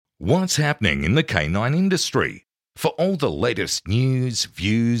What's happening in the canine industry? For all the latest news,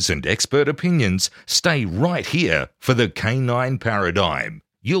 views, and expert opinions, stay right here for the Canine Paradigm.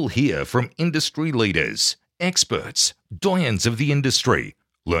 You'll hear from industry leaders, experts, doyens of the industry,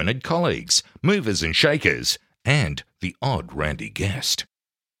 learned colleagues, movers and shakers, and the odd randy guest.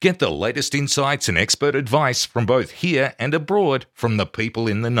 Get the latest insights and expert advice from both here and abroad from the people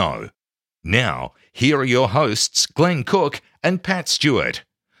in the know. Now, here are your hosts, Glenn Cook and Pat Stewart.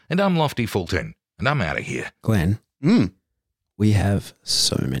 And I'm Lofty Fulton, and I'm out of here. Glenn, we have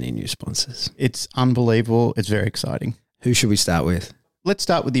so many new sponsors. It's unbelievable. It's very exciting. Who should we start with? Let's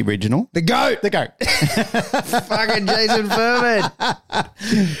start with the original. The GOAT! The GOAT. Fucking Jason Furman.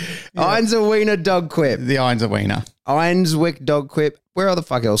 Einzelwiener Dog Quip. The Einzelwiener. Einswick Dog Quip. Where the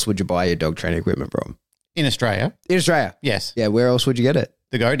fuck else would you buy your dog training equipment from? In Australia. In Australia? Yes. Yeah, where else would you get it?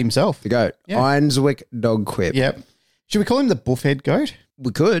 The GOAT himself. The GOAT. Yeah. Einswick Dog Quip. Yep. Should we call him the buffhead goat?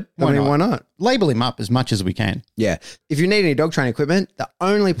 We could. Why not? Why not? Label him up as much as we can. Yeah. If you need any dog training equipment, the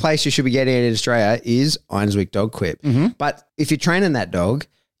only place you should be getting it in Australia is Einswick Dog Quip. Mm-hmm. But if you're training that dog,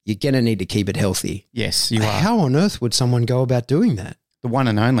 you're going to need to keep it healthy. Yes, you are. How on earth would someone go about doing that? The one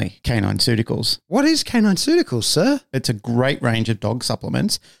and only Canine Ceuticals. What is Canine Ceuticals, sir? It's a great range of dog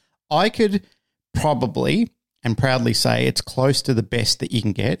supplements. I could probably and proudly say it's close to the best that you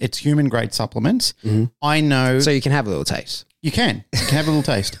can get. It's human grade supplements. Mm-hmm. I know. So you can have a little taste. You can have a little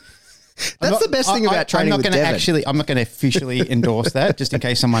taste. That's the best thing about training with Devon. I'm not going to officially endorse that, just in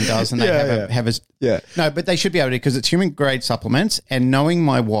case someone does and they have a. No, but they should be able to, because it's human grade supplements. And knowing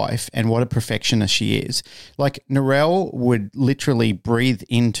my wife and what a perfectionist she is, like Narelle would literally breathe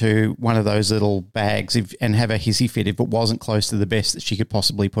into one of those little bags and have a hissy fit if it wasn't close to the best that she could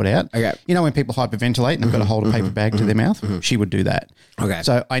possibly put out. Okay. You know when people hyperventilate and they've got to hold a paper bag to their mouth? She would do that. Okay.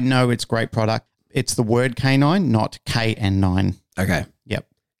 So I know it's great product. It's the word canine, not K and 9. Okay. Yep.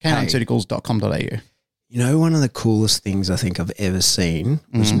 CanineCeuticals.com.au. You know, one of the coolest things I think I've ever seen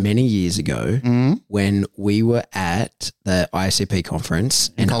was many years ago when we were at the ICP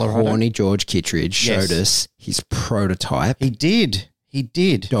conference and Colorado. horny George Kittredge showed us his prototype. He did.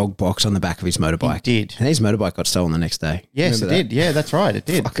 Dog box on the back of his motorbike. He did. And his motorbike got stolen the next day. Yes, Remember it that? did. Yeah, that's right. It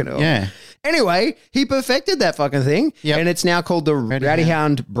did. Fucking hell. Yeah. Anyway, he perfected that fucking thing. Yep. And it's now called the Rowdy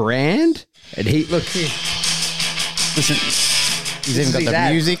Hound brand. And he, look here. Listen, he's even got the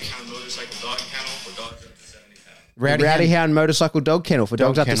ad. music. Rowdy Hound Motorcycle Dog Kennel for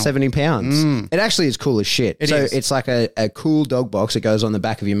dogs up to 70 pounds. It actually is cool as shit. It is. It's like a cool dog box that goes on the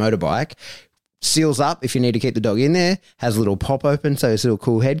back of your motorbike, seals up if you need to keep the dog in there, has a little pop open so his little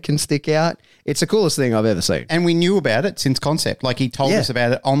cool head can stick out. It's the coolest thing I've ever seen. And we knew about it since concept. Like he told us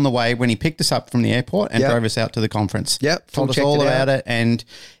about it on the way when he picked us up from the airport and drove us out to the conference. Yep. Told us all about it and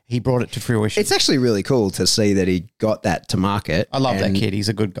he brought it to fruition. It's actually really cool to see that he got that to market. I love that kid. He's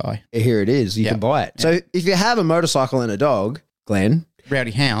a good guy. Here it is. You can buy it. So if you have a motorcycle and a dog, Glenn.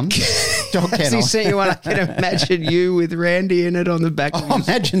 Rowdy Hound. Dog Has kennel. he sent you one? I can imagine you with Randy in it on the back of Oh, his...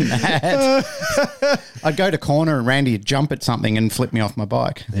 imagine that. I'd go to corner and Randy would jump at something and flip me off my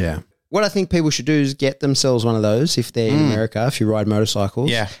bike. Yeah. What I think people should do is get themselves one of those if they're in America, if you ride motorcycles.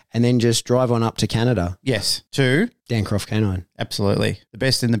 Yeah. And then just drive on up to Canada. Yes. 2. Dancroft Canine. Absolutely. The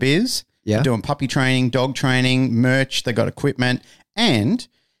best in the biz. Yeah. They're doing puppy training, dog training, merch. They've got equipment. And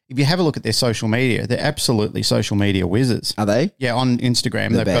if you have a look at their social media, they're absolutely social media whizzes. Are they? Yeah, on Instagram.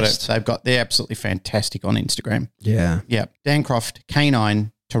 The They've best. got it. They're absolutely fantastic on Instagram. Yeah. Yeah. Dancroft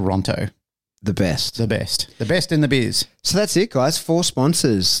Canine Toronto. The best. The best. The best in the biz. So that's it, guys. 4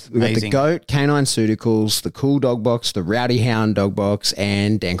 sponsors. We've got the Amazing. GOAT, Canine Ceuticals, the Cool Dog Box, the Rowdy Hound Dog Box,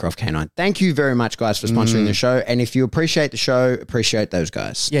 and Dancroft Canine. Thank you very much, guys, for sponsoring the show. And if you appreciate the show, appreciate those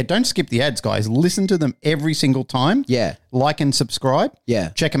guys. Yeah, don't skip the ads, guys. Listen to them every single time. Yeah. Like and subscribe. Yeah.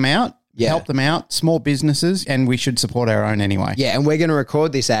 Check them out. Yeah. Help them out. Small businesses, and we should support our own anyway. Yeah, and we're going to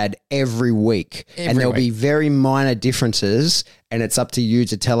record this ad every week. And there'll be very minor differences, and it's up to you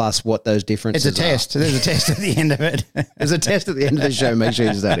to tell us what those differences It's a test. There's a test at the end of it. There's a test at the end of the show. Make sure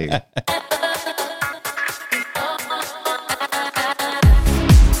you study.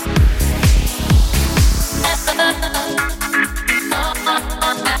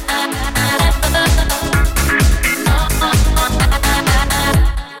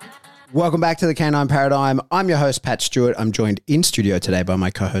 Welcome back to the Canine Paradigm. I'm your host, Pat Stewart. I'm joined in studio today by my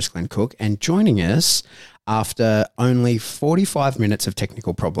co-host, Glenn Cook, and joining us after only 45 minutes of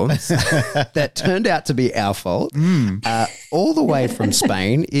technical problems that turned out to be our fault, all the way from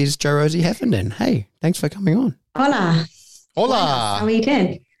Spain is Jo Rosie Heffenden. Hey, thanks for coming on. Hola. Hola. How are you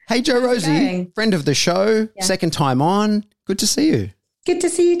doing? Hey, Jo Rosie, going? friend of the show, Yeah. second time on. Good to see you. Good to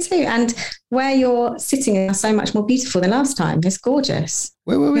see you too. And where you're sitting is so much more beautiful than last time. It's gorgeous.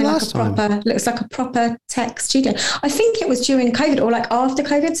 Where were we last time? Looks like a proper tech studio. I think it was during COVID or like after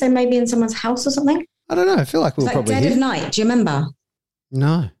COVID, so maybe in someone's house or something. I don't know. I feel like we were probably dead here. of night. Do you remember?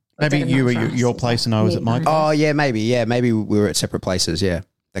 No. Maybe you were at your place and I was at my place. Oh, yeah, maybe. Yeah, maybe we were at separate places. Yeah,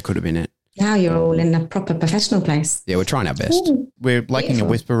 that could have been it. Now you're all in a proper professional place. Yeah, we're trying our best. Ooh, we're lacking a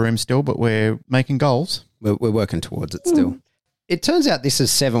whisper room still, but we're making goals. We're working towards it still. It turns out this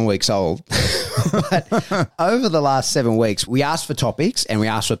is 7 weeks old. But over the last 7 weeks, we asked for topics and we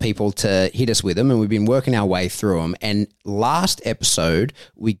asked for people to hit us with them, and we've been working our way through them. And last episode,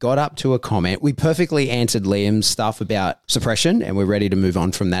 we got up to a comment. We perfectly answered Liam's stuff about suppression, and we're ready to move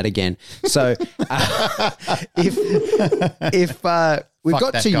on from that again. So if we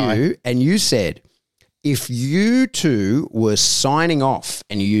got to you and you said, if you two were signing off,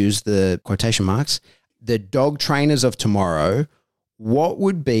 and you use the quotation marks, the dog trainers of tomorrow, what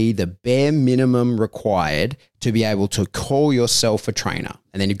would be the bare minimum required to be able to call yourself a trainer?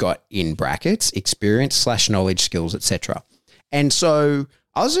 And then you've got in brackets, experience / knowledge, skills, etc. And so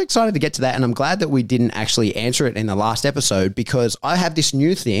I was excited to get to that, and I'm glad that we didn't actually answer it in the last episode, because I have this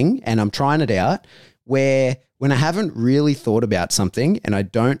new thing and I'm trying it out where when I haven't really thought about something and I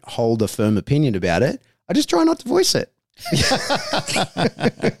don't hold a firm opinion about it, I just try not to voice it.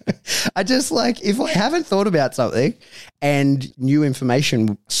 I just if I haven't thought about something and new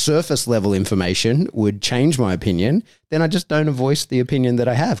information, surface level information would change my opinion, then I just don't voice the opinion that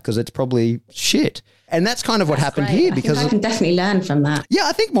I have because it's probably shit. And that's kind of what happened here, because I can definitely learn from that. Yeah,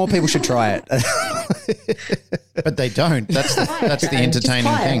 I think more people should try it. But they don't. That's the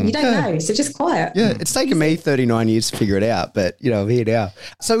entertaining thing. You don't know, so just quiet. Yeah, it's taken me 39 years to figure it out, but I'm here now.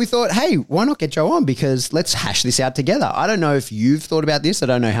 So we thought, hey, why not get Joe on? Because let's hash this out together. I don't know if you've thought about this. I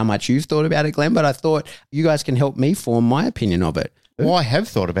don't know how much you've thought about it, Glenn, but I thought you guys can help me form my opinion of it. Well, I have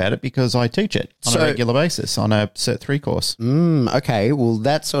thought about it because I teach it on a regular basis on a Cert 3 course. Okay, well,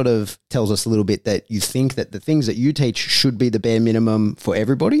 that sort of tells us a little bit that you think that the things that you teach should be the bare minimum for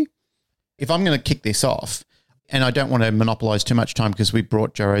everybody? If I'm going to kick this off, and I don't want to monopolise too much time because we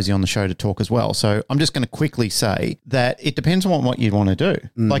brought Joe Rosie on the show to talk as well, so I'm just going to quickly say that it depends on what you want to do.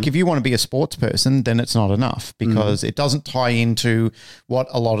 Like if you want to be a sports person, then it's not enough because it doesn't tie into what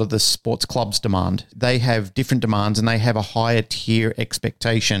a lot of the sports clubs demand. They have different demands and they have a higher tier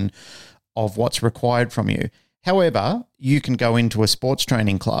expectation of what's required from you. However, you can go into a sports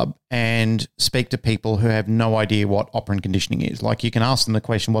training club and speak to people who have no idea what operant conditioning is. Like you can ask them the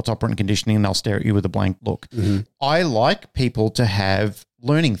question, what's operant conditioning? And they'll stare at you with a blank look. I like people to have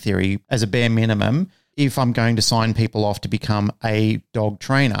learning theory as a bare minimum. If I'm going to sign people off to become a dog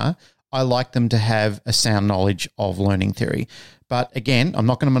trainer, I like them to have a sound knowledge of learning theory. But again, I'm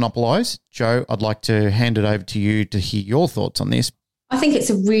not going to monopolise. Joe, I'd like to hand it over to you to hear your thoughts on this. I think it's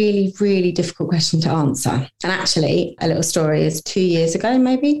a really, really difficult question to answer. And actually, a little story is 2 years ago,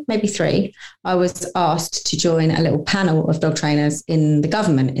 maybe 3, I was asked to join a little panel of dog trainers in the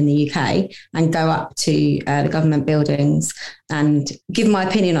government in the UK and go up to the government buildings and give my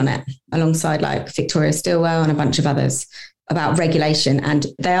opinion on it alongside Victoria Stilwell and a bunch of others about regulation. And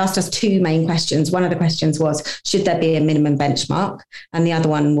they asked us 2 main questions. One of the questions was, should there be a minimum benchmark? And the other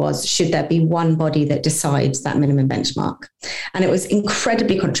one was, should there be one body that decides that minimum benchmark? And it was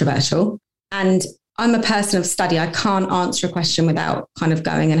incredibly controversial. And I'm a person of study. I can't answer a question without kind of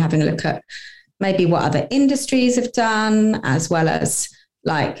going and having a look at maybe what other industries have done, as well as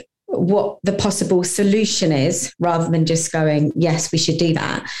what the possible solution is, rather than just going, yes, we should do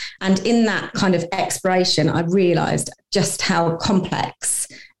that. And in that kind of exploration, I realized just how complex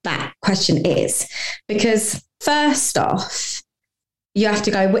that question is. Because first off, you have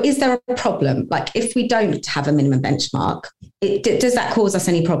to go, well, is there a problem? If we don't have a minimum benchmark, does that cause us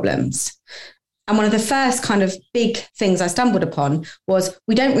any problems? And one of the first kind of big things I stumbled upon was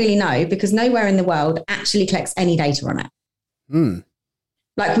we don't really know, because nowhere in the world actually collects any data on it.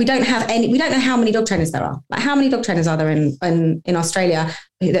 We don't know how many dog trainers there are. How many dog trainers are there in Australia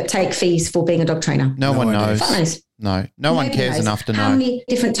that take fees for being a dog trainer? No one knows. No one cares enough to know. How many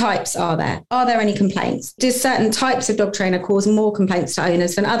different types are there? Are there any complaints? Do certain types of dog trainer cause more complaints to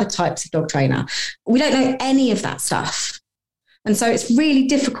owners than other types of dog trainer? We don't know any of that stuff. And so it's really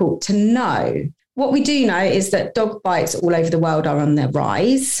difficult to know. What we do know is that dog bites all over the world are on the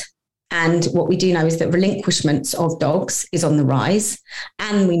rise. And what we do know is that relinquishments of dogs is on the rise.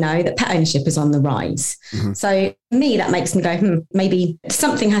 And we know that pet ownership is on the rise. So for me, that makes me go, maybe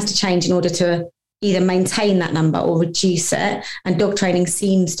something has to change in order to either maintain that number or reduce it. And dog training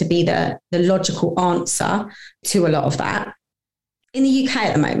seems to be the logical answer to a lot of that. In the UK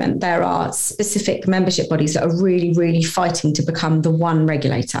at the moment, there are specific membership bodies that are really, really fighting to become the one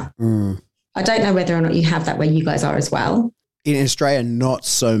regulator. I don't know whether or not you have that where you guys are as well. In Australia, not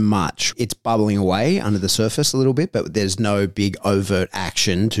so much. It's bubbling away under the surface a little bit, but there's no big overt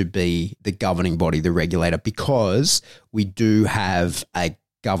action to be the governing body, the regulator, because we do have a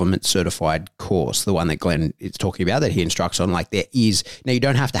government certified course, the one that Glenn is talking about that he instructs on. Like there is, now you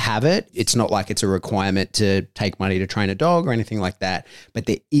don't have to have it. It's not like it's a requirement to take money to train a dog or anything like that, but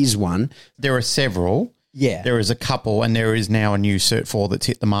there is one. There are several. Yeah. There is a couple, and there is now a new Cert 4 that's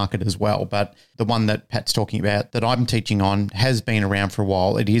hit the market as well. But the one that Pat's talking about that I'm teaching on has been around for a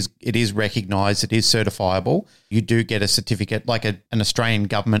while. It is recognised. It is certifiable. You do get a certificate, like an Australian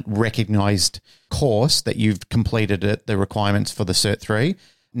government recognised course that you've completed at the requirements for the Cert 3.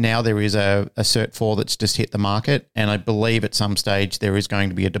 Now there is a Cert 4 that's just hit the market, and I believe at some stage there is going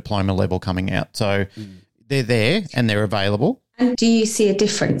to be a diploma level coming out. So they're there and they're available. And do you see a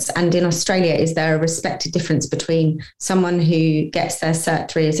difference? And in Australia, is there a respected difference between someone who gets their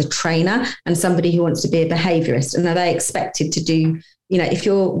Cert 3 as a trainer and somebody who wants to be a behaviourist? And are they expected to do, if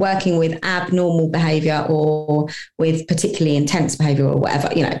you're working with abnormal behaviour or with particularly intense behaviour or whatever,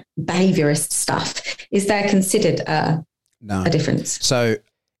 behaviourist stuff, is there considered a difference? So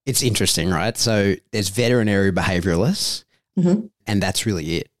it's interesting, right? So there's veterinary behaviouralists, and that's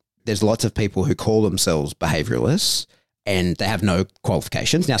really it. There's lots of people who call themselves behaviouralists, and they have no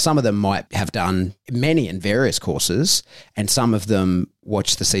qualifications. Now, some of them might have done many and various courses, and some of them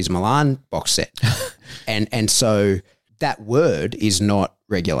watch the Cesar Millan box set. and so that word is not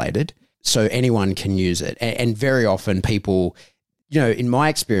regulated, so anyone can use it. And very often people, in my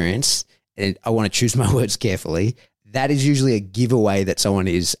experience, and I want to choose my words carefully, that is usually a giveaway that someone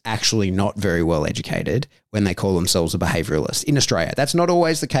is actually not very well educated when they call themselves a behaviouralist in Australia. That's not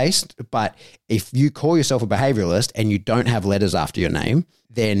always the case, but if you call yourself a behaviouralist and you don't have letters after your name,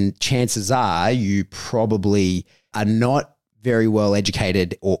 then chances are you probably are not very well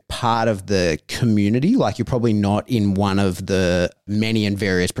educated or part of the community. Like you're probably not in one of the many and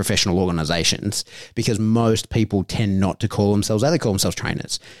various professional organisations, because most people tend not to call themselves that. They call themselves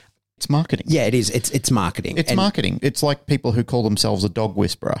trainers. It's marketing. Yeah, it is. It's marketing. It's marketing. It's like people who call themselves a dog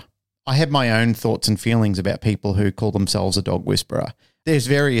whisperer. I have my own thoughts and feelings about people who call themselves a dog whisperer. There's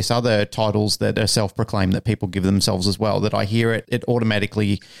various other titles that are self-proclaimed that people give themselves as well, that I hear it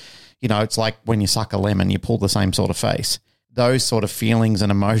automatically, it's like when you suck a lemon, you pull the same sort of face. Those sort of feelings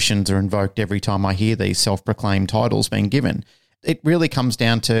and emotions are invoked every time I hear these self-proclaimed titles being given. It really comes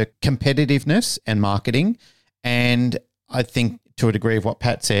down to competitiveness and marketing, and I think to a degree of what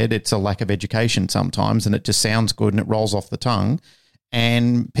Pat said, it's a lack of education sometimes, and it just sounds good and it rolls off the tongue.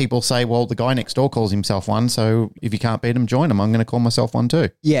 And people say, well, the guy next door calls himself one, so if you can't beat him, join him. I'm going to call myself one too.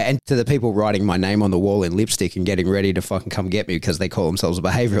 Yeah, and to the people writing my name on the wall in lipstick and getting ready to fucking come get me because they call themselves a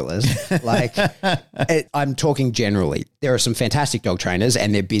behaviouralist, I'm talking generally. There are some fantastic dog trainers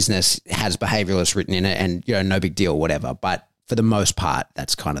and their business has behaviouralists written in it and, no big deal, whatever. But for the most part,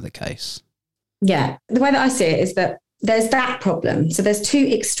 that's kind of the case. Yeah. The way that I see it is that there's that problem. So there's two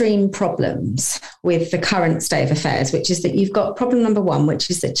extreme problems with the current state of affairs, which is that you've got problem number one,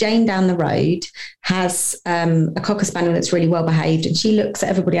 which is that Jane down the road has a Cocker Spaniel that's really well behaved, and she looks at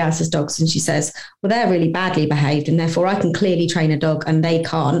everybody else's dogs and she says, well, they're really badly behaved and therefore I can clearly train a dog and they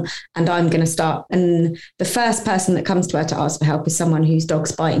can't, and I'm going to start. And the first person that comes to her to ask for help is someone whose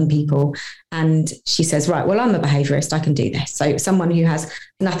dog's biting people. And she says, right, well, I'm a behaviourist, I can do this. So someone who has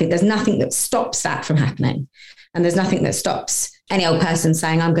nothing, there's nothing that stops that from happening. And there's nothing that stops any old person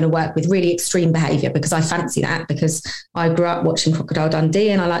saying, I'm going to work with really extreme behaviour because I fancy that, because I grew up watching Crocodile Dundee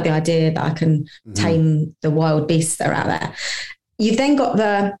and I like the idea that I can tame the wild beasts that are out there. You've then got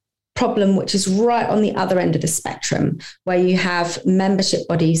the problem, which is right on the other end of the spectrum, where you have membership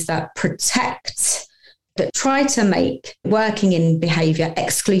bodies that try to make working in behaviour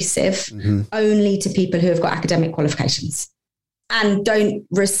exclusive only to people who have got academic qualifications and don't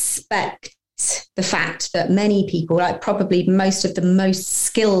respect the fact that many people, like probably most of the most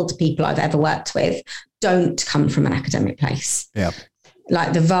skilled people I've ever worked with, don't come from an academic place. Yeah.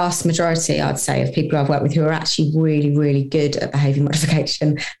 Like the vast majority, I'd say, of people I've worked with who are actually really, really good at behaviour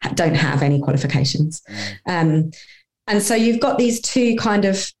modification don't have any qualifications. And so you've got these two kind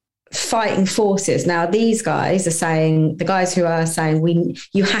of fighting forces. Now, these guys are saying, the guys who are saying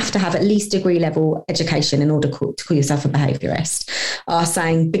you have to have at least degree level education in order to call yourself a behaviourist, are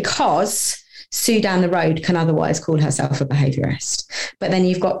saying because Sue down the road can otherwise call herself a behaviourist. But then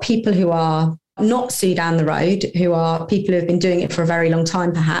you've got people who are not Sue down the road, who are people who have been doing it for a very long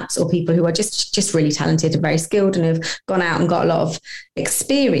time, perhaps, or people who are just really talented and very skilled and have gone out and got a lot of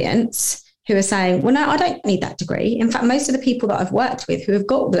experience, who are saying, well, no, I don't need that degree. In fact, most of the people that I've worked with who have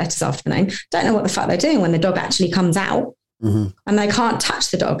got the letters after the name don't know what the fuck they're doing when the dog actually comes out. Mm-hmm. And they can't touch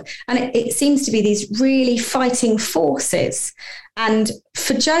the dog. And it seems to be these really fighting forces. And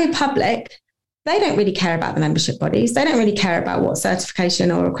for Joe Public, they don't really care about the membership bodies. They don't really care about what certification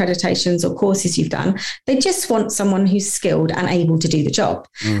or accreditations or courses you've done. They just want someone who's skilled and able to do the job.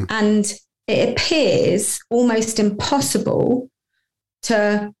 And it appears almost impossible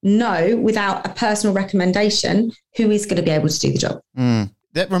to know without a personal recommendation who is going to be able to do the job.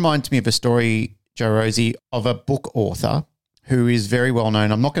 That reminds me of a story, Jo Rosie, of a book author who is very well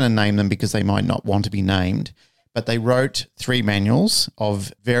known. I'm not going to name them because they might not want to be named, but they wrote 3 manuals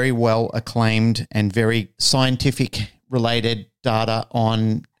of very well acclaimed and very scientific related data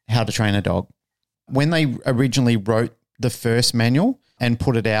on how to train a dog. When they originally wrote the first manual and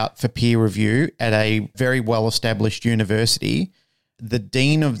put it out for peer review at a very well established university, the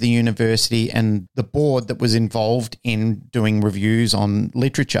dean of the university and the board that was involved in doing reviews on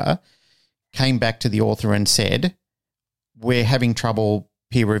literature came back to the author and said, we're having trouble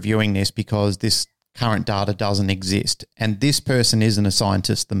peer reviewing this because this current data doesn't exist. And this person isn't a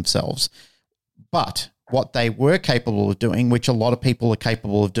scientist themselves. But what they were capable of doing, which a lot of people are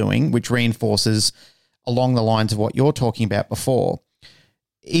capable of doing, which reinforces along the lines of what you're talking about before,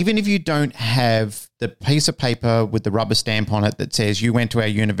 even if you don't have the piece of paper with the rubber stamp on it that says you went to our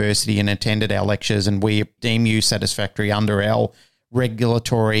university and attended our lectures and we deem you satisfactory under our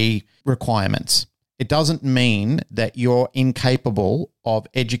regulatory requirements, it doesn't mean that you're incapable of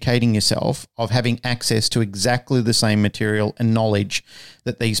educating yourself, of having access to exactly the same material and knowledge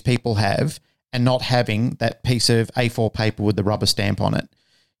that these people have and not having that piece of A4 paper with the rubber stamp on it.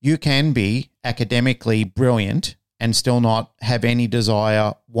 You can be academically brilliant and still not have any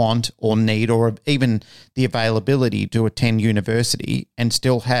desire, want, or need, or even the availability to attend university and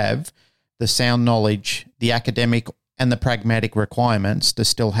still have the sound knowledge, the academic and the pragmatic requirements to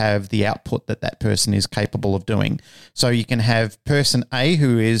still have the output that that person is capable of doing. So you can have person A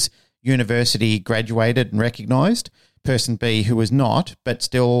who is university graduated and recognised, person B who is not, but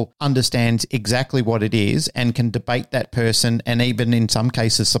still understands exactly what it is and can debate that person and even in some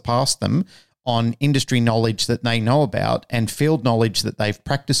cases surpass them on industry knowledge that they know about and field knowledge that they've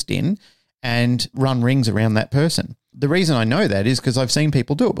practiced in and run rings around that person. The reason I know that is because I've seen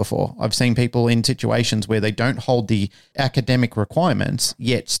people do it before. I've seen people in situations where they don't hold the academic requirements,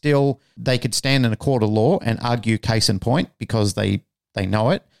 yet still they could stand in a court of law and argue case in point because they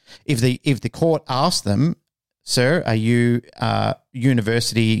know it. If the court asked them, sir, are you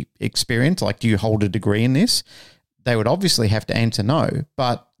university experienced? Like, do you hold a degree in this? They would obviously have to answer no,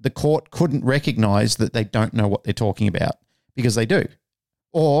 but the court couldn't recognize that they don't know what they're talking about because they do.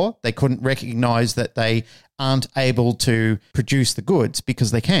 Or they couldn't recognize that they aren't able to produce the goods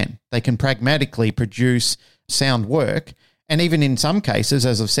because they can. They can pragmatically produce sound work. And even in some cases,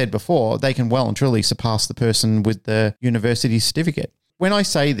 as I've said before, they can well and truly surpass the person with the university certificate. When I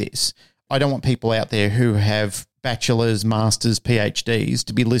say this, I don't want people out there who have bachelor's, master's, PhDs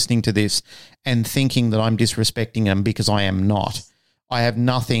to be listening to this and thinking that I'm disrespecting them because I am not. I have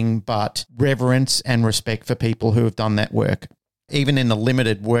nothing but reverence and respect for people who have done that work. Even in the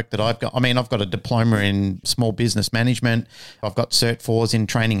limited work that I've got, I mean, I've got a diploma in small business management. I've got Cert 4s in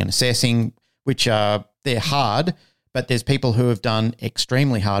training and assessing, which they're hard, but there's people who have done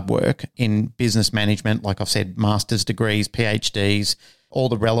extremely hard work in business management, like I've said, master's degrees, PhDs, all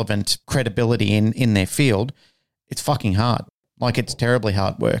the relevant credibility in their field. It's fucking hard. Like, it's terribly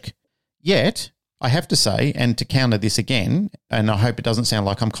hard work. Yet, I have to say, and to counter this again, and I hope it doesn't sound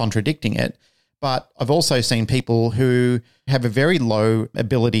like I'm contradicting it, but I've also seen people who have a very low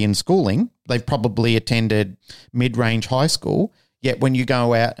ability in schooling. They've probably attended mid-range high school, yet when you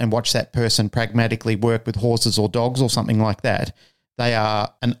go out and watch that person pragmatically work with horses or dogs or something like that, they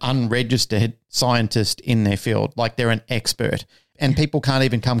are an unregistered scientist in their field, like they're an expert. And people can't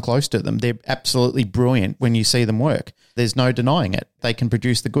even come close to them. They're absolutely brilliant when you see them work. There's no denying it. They can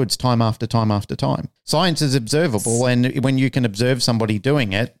produce the goods time after time after time. Science is observable, and when you can observe somebody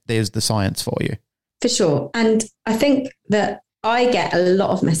doing it, there's the science for you. For sure. And I think that I get a lot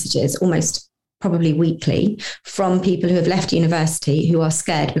of messages, almost probably weekly, from people who have left university who are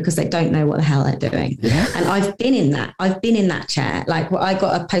scared because they don't know what the hell they're doing. Yeah. And I've been in that chair. Like, well, I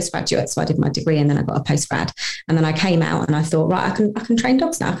got a postgraduate, so I did my degree and then I got a postgrad. And then I came out and I thought, right, I can train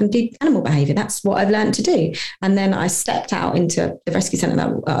dogs now. I can do animal behavior. That's what I've learned to do. And then I stepped out into the rescue centre that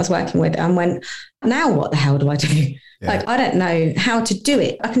I was working with and went, now what the hell do I do? Yeah. Like, I don't know how to do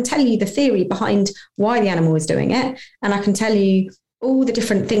it. I can tell you the theory behind why the animal is doing it. And I can tell you all the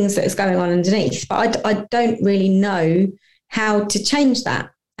different things that is going on underneath, but I don't really know how to change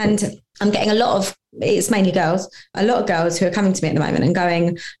that. And I'm getting it's mainly girls, a lot of girls who are coming to me at the moment and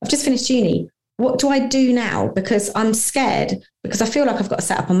going, I've just finished uni. What do I do now? Because I'm scared, because I feel like I've got to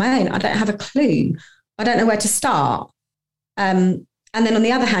set up on my own. I don't have a clue. I don't know where to start. And then on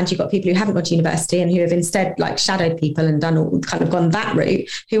the other hand, you've got people who haven't gone to university and who have instead like shadowed people and gone that route,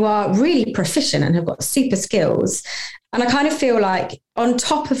 who are really proficient and have got super skills. And I kind of feel like on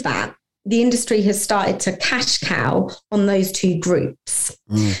top of that, the industry has started to cash cow on those two groups.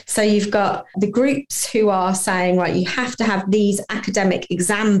 So you've got the groups who are saying, right, you have to have these academic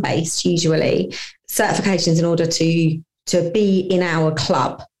exam-based, usually, certifications in order to be in our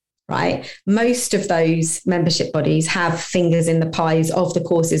club, right? Most of those membership bodies have fingers in the pies of the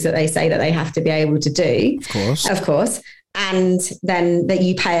courses that they say that they have to be able to do. Of course. And then that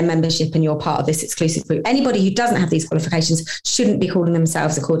you pay a membership and you're part of this exclusive group. Anybody who doesn't have these qualifications shouldn't be calling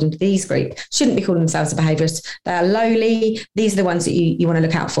themselves, according to these groups, shouldn't be calling themselves a behaviourist. They're lowly. These are the ones that you want to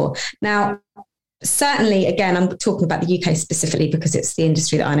look out for. Now, certainly, again, I'm talking about the UK specifically because it's the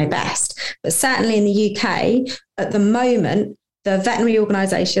industry that I know best. But certainly in the UK, at the moment, the veterinary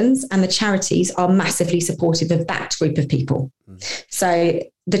organisations and the charities are massively supportive of that group of people. So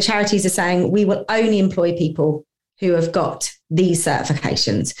the charities are saying, we will only employ people who have got these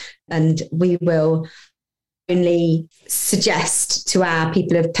certifications, and we will only suggest to our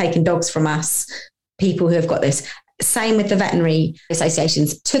people who have taken dogs from us, people who have got this. Same with the veterinary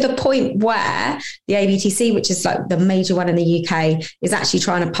associations, to the point where the ABTC, which is like the major one in the UK, is actually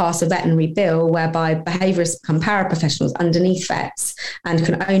trying to pass a veterinary bill whereby behaviourists become paraprofessionals underneath vets and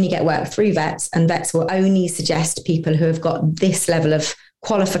can only get work through vets, and vets will only suggest people who have got this level of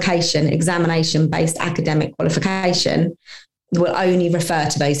qualification, examination-based academic qualification, will only refer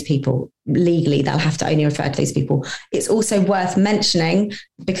to those people. Legally, they'll have to only refer to those people. It's also worth mentioning,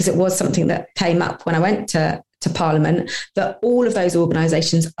 because it was something that came up when I went to Parliament, that all of those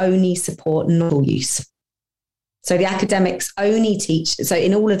organisations only support novel use. So the academics only teach. So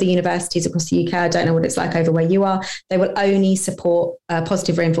in all of the universities across the UK, I don't know what it's like over where you are, they will only support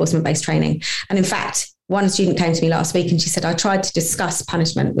positive reinforcement-based training. And in fact, one student came to me last week and she said, I tried to discuss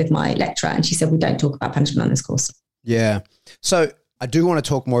punishment with my lecturer, and she said, we don't talk about punishment on this course. Yeah. So I do want to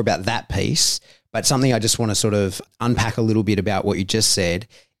talk more about that piece, but something I just want to sort of unpack a little bit about what you just said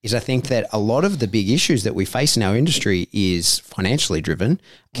is I think that a lot of the big issues that we face in our industry is financially driven.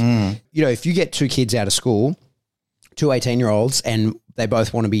 You know, if you get two kids out of school, two 18-year-olds, and they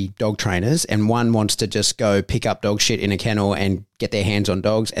both want to be dog trainers, and one wants to just go pick up dog shit in a kennel and get their hands on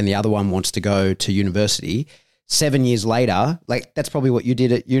dogs, and the other one wants to go to university, 7 years later, like that's probably what you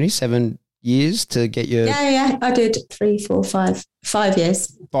did at uni, 7 years to get your... Yeah. I did 3, 4, 5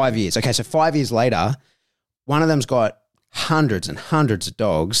 years. 5 years. Okay, so 5 years later, one of them's got hundreds and hundreds of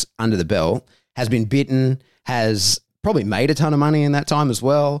dogs under the belt, has been bitten, has probably made a ton of money in that time as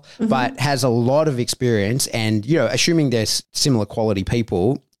well, but has a lot of experience and, you know, assuming they're similar quality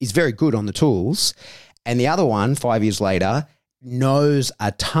people, is very good on the tools. And the other one, 5 years later, knows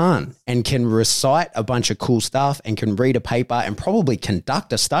a ton and can recite a bunch of cool stuff and can read a paper and probably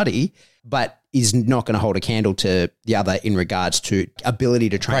conduct a study, but is not going to hold a candle to the other in regards to ability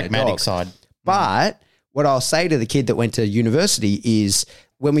to train pragmatic a dog. side. But what I'll say to the kid that went to university is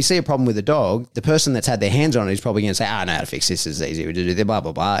when we see a problem with a dog, the person that's had their hands on it is probably going to say, I know how to fix this. It's easy to do, blah,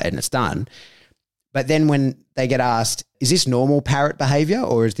 blah, blah, and it's done. But then when they get asked, is this normal parrot behavior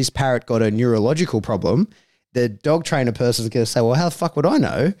or has this parrot got a neurological problem? The dog trainer person is going to say, well, how the fuck would I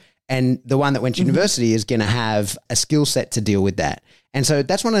know? And the one that went to university is going to have a skill set to deal with that. And so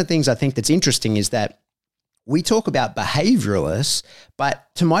that's one of the things I think that's interesting is that we talk about behavioralists, but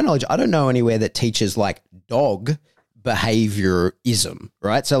to my knowledge, I don't know anywhere that teaches like dog behaviorism,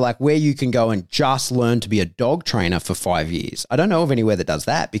 right? So like where you can go and just learn to be a dog trainer for 5 years. I don't know of anywhere that does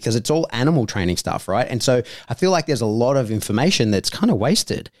that because it's all animal training stuff, right? And so I feel like there's a lot of information that's kind of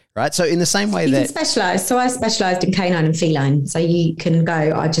wasted, right? So in the same way you that... can specialise. So I specialised in canine and feline. So you can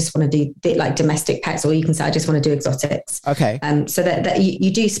go, I just want to do bit like domestic pets, or you can say, I just want to do exotics. Okay. So that you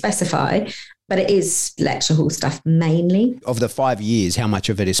do specify, but it is lecture hall stuff mainly. Of the 5 years, how much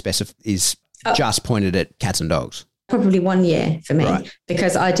of it is just pointed at cats and dogs? Probably 1 year for me, right,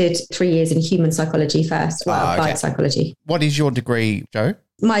 because I did 3 years in human psychology first, applied psychology. What is your degree, Jo?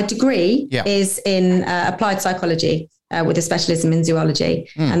 My degree is in applied psychology with a specialism in zoology.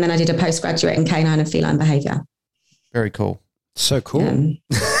 And then I did a postgraduate in canine and feline behaviour. Very cool. So cool.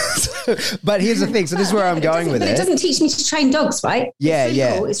 But here's the thing. So this is where I'm going with it. But it doesn't teach me to train dogs, right? Yeah, it's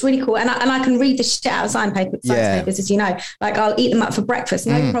really cool. It's really cool. And I can read the shit out of science papers, as you know. Like I'll eat them up for breakfast,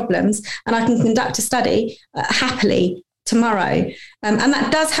 no problems. And I can conduct a study happily tomorrow. And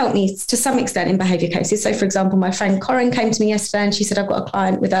that does help me to some extent in behaviour cases. So, for example, my friend Corinne came to me yesterday and she said, I've got a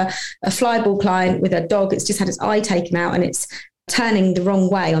client with a flyball client with a dog. It's just had its eye taken out and it's turning the wrong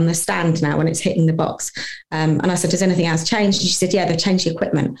way on the stand now when it's hitting the box. And I said, has anything else changed? And she said, yeah, they've changed the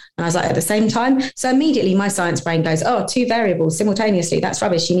equipment. And I was like, at the same time? So immediately my science brain goes, oh, 2 variables simultaneously. That's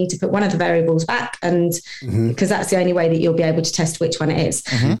rubbish. You need to put one of the variables back. And because that's the only way that you'll be able to test which one it is.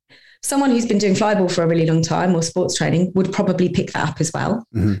 Mm-hmm. Someone who's been doing flyball for a really long time or sports training would probably pick that up as well.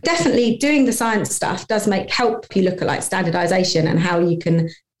 Mm-hmm. Definitely doing the science stuff does help you look at like standardization and how you can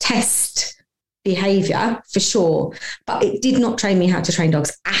test behavior for sure, but it did not train me how to train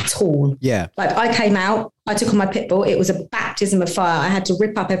dogs at all. Yeah. Like I came out, I took on my pit bull. It was a baptism of fire. I had to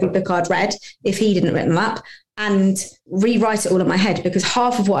rip up every book I'd read if he didn't rip them up and rewrite it all in my head because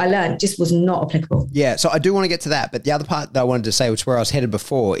half of what I learned just was not applicable. Yeah. So I do want to get to that. But the other part that I wanted to say, which is where I was headed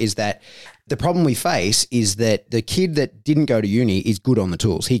before, is that the problem we face is that the kid that didn't go to uni is good on the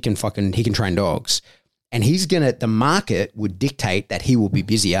tools. He can train dogs. And the market would dictate that he will be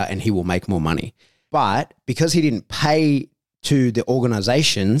busier and he will make more money. But because he didn't pay to the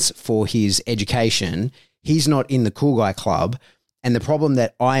organizations for his education, he's not in the cool guy club. And the problem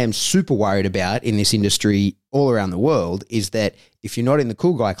that I am super worried about in this industry all around the world is that if you're not in the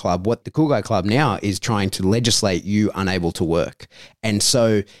cool guy club, what the cool guy club now is trying to legislate you unable to work. And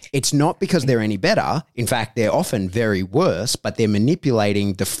so it's not because they're any better. In fact, they're often very worse, but they're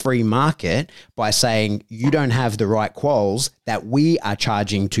manipulating the free market by saying you don't have the right quals that we are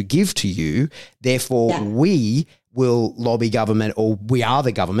charging to give to you. Therefore, we will lobby government or we are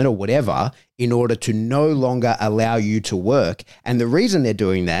the government or whatever in order to no longer allow you to work. And the reason they're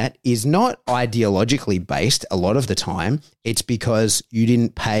doing that is not ideologically based a lot of the time. It's because you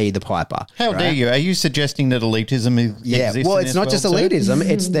didn't pay the piper. How dare you? Are you suggesting that elitism exists? Well, it's not just elitism.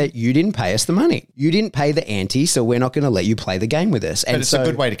 It's that you didn't pay us the money. You didn't pay the ante, so we're not going to let you play the game with us. And but it's a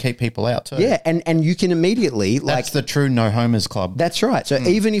good way to keep people out too. Yeah, and you can immediately... That's the true no homers club. That's right. So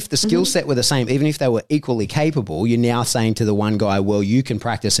even if the skill set were the same, even if they were equally capable, you're now saying to the one guy, well, you can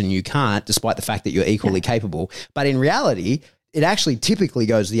practice and you can't, despite the fact that you're equally capable. But in reality, it actually typically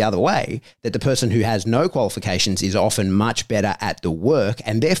goes the other way, that the person who has no qualifications is often much better at the work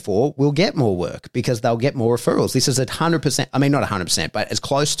and therefore will get more work because they'll get more referrals. This is at 100%, I mean, not 100%, but as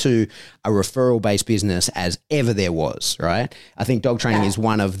close to a referral-based business as ever there was, right? I think dog training is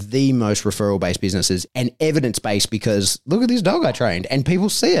one of the most referral-based businesses and evidence-based because look at this dog I trained and people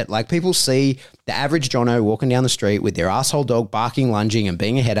see it. Like people see the average Jono walking down the street with their asshole dog barking, lunging and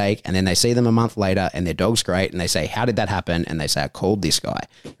being a headache, and then they see them a month later and their dog's great and they say, how did that happen? And they say, I called this guy,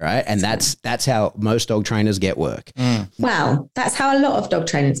 right? And that's how most dog trainers get work. Well, that's how a lot of dog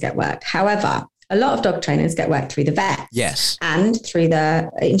trainers get work. However, a lot of dog trainers get work through the vet. Yes. And through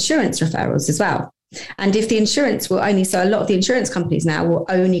the insurance referrals as well. And if the insurance will only, so a lot of the insurance companies now will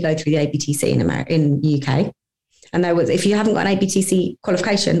only go through the ABTC in UK. And if you haven't got an ABTC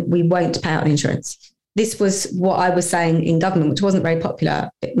qualification, we won't pay out an insurance. This was what I was saying in government, which wasn't very popular,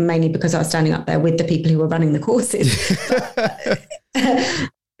 mainly because I was standing up there with the people who were running the courses.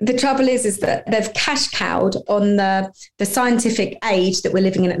 The trouble is that they've cash cowed on the scientific age that we're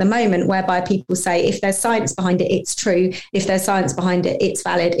living in at the moment, whereby people say, if there's science behind it, it's true. If there's science behind it, it's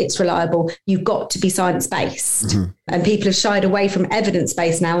valid, it's reliable. You've got to be science-based. Mm-hmm. And people have shied away from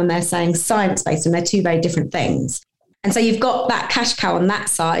evidence-based now, and they're saying science-based, and they're two very different things. And so you've got that cash cow on that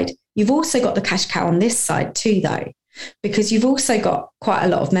side. You've also got the cash cow on this side too, though, because you've also got quite a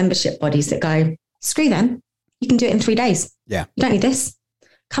lot of membership bodies that go, screw them. You can do it in 3 days. Yeah. You don't need this.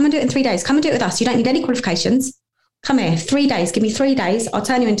 Come and do it in 3 days. Come and do it with us. You don't need any qualifications. Come here, 3 days. Give me 3 days. I'll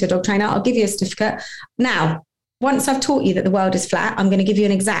turn you into a dog trainer. I'll give you a certificate. Now, once I've taught you that the world is flat, I'm going to give you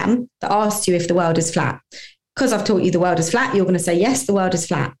an exam that asks you if the world is flat. Because I've taught you the world is flat, you're going to say, yes, the world is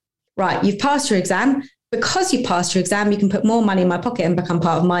flat. Right, you've passed your exam. Because you passed your exam, you can put more money in my pocket and become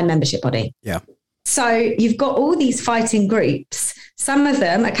part of my membership body. Yeah. So you've got all these fighting groups. Some of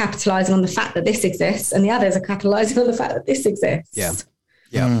them are capitalizing on the fact that this exists, and the others are capitalizing on the fact that this exists. Yeah.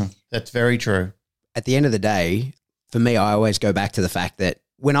 Yeah. That's very true. At the end of the day, for me, I always go back to the fact that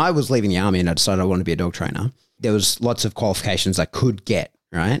when I was leaving the army and I decided I wanted to be a dog trainer, there was lots of qualifications I could get,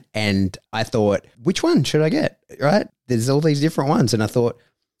 right? And I thought, which one should I get, right? There's all these different ones. And I thought,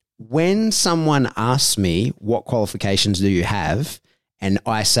 when someone asks me, what qualifications do you have? And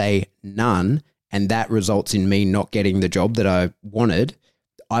I say none, and that results in me not getting the job that I wanted,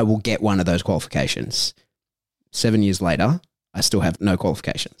 I will get one of those qualifications. 7 years later, I still have no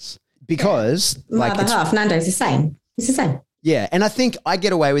qualifications because my other half, Nando's the same. It's the same. Yeah, and I think I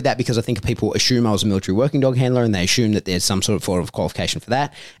get away with that because I think people assume I was a military working dog handler and they assume that there's some sort of form of qualification for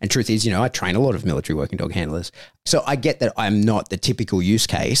that. And truth is, I train a lot of military working dog handlers. So I get that I'm not the typical use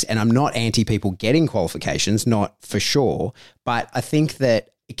case and I'm not anti people getting qualifications, not for sure. But I think that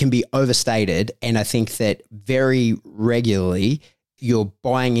it can be overstated, and I think that very regularly you're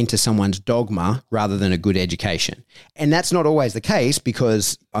buying into someone's dogma rather than a good education. And that's not always the case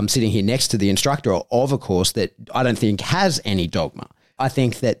because I'm sitting here next to the instructor of a course that I don't think has any dogma. I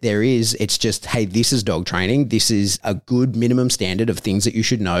think that there is, it's just, hey, this is dog training. This is a good minimum standard of things that you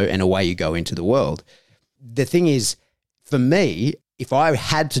should know, and away you go into the world. The thing is, for me, if I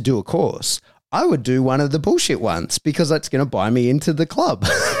had to do a course, I would do one of the bullshit ones because that's going to buy me into the club.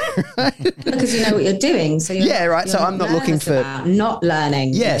 Right? Because you know what you're doing. So you're, so I'm not looking for not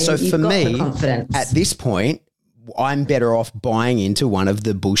learning. Yeah. So for me, at this point, I'm better off buying into one of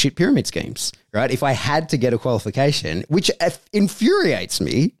the bullshit pyramid schemes, right? If I had to get a qualification, which infuriates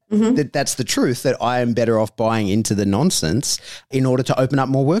me, that's the truth, that I am better off buying into the nonsense in order to open up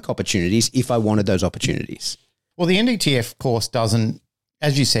more work opportunities if I wanted those opportunities. Well, the NDTF course doesn't,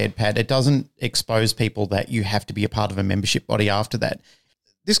 as you said, Pat, it doesn't expose people that you have to be a part of a membership body after that.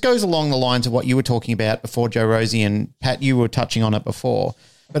 This goes along the lines of what you were talking about before, Joe Rosie, and Pat, you were touching on it before,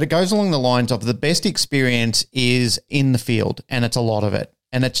 but it goes along the lines of the best experience is in the field, and it's a lot of it.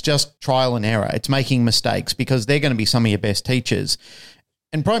 And it's just trial and error. It's making mistakes because they're going to be some of your best teachers.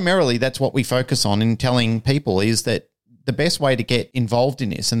 And primarily that's what we focus on in telling people is that the best way to get involved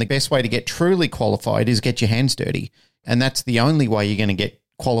in this and the best way to get truly qualified is get your hands dirty. And that's the only way you're going to get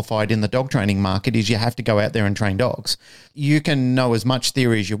qualified in the dog training market is you have to go out there and train dogs. You can know as much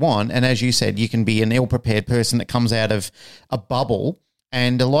theory as you want. And as you said, you can be an ill-prepared person that comes out of a bubble.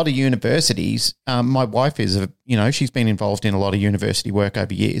 And a lot of universities, my wife is, she's been involved in a lot of university work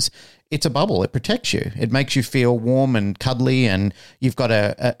over years. It's a bubble. It protects you. It makes you feel warm and cuddly, and you've got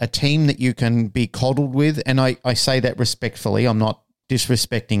a team that you can be coddled with. And I say that respectfully. I'm not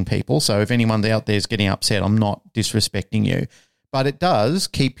disrespecting people. So if anyone out there is getting upset, I'm not disrespecting you. But it does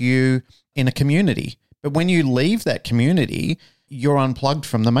keep you in a community. But when you leave that community, you're unplugged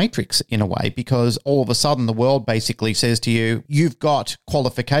from the matrix in a way, because all of a sudden the world basically says to you, you've got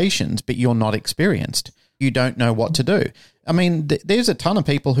qualifications, but you're not experienced. You don't know what to do. I mean, there's a ton of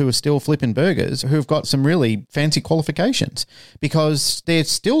people who are still flipping burgers who've got some really fancy qualifications because they're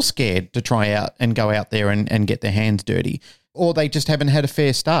still scared to try out and go out there and get their hands dirty. Or they just haven't had a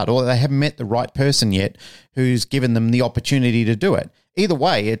fair start, or they haven't met the right person yet who's given them the opportunity to do it. Either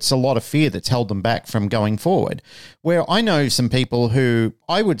way, it's a lot of fear that's held them back from going forward. Where I know some people who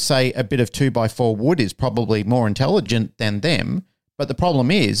I would say a bit of 2x4 wood is probably more intelligent than them, but the problem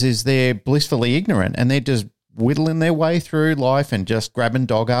is they're blissfully ignorant and they're just whittling their way through life and just grabbing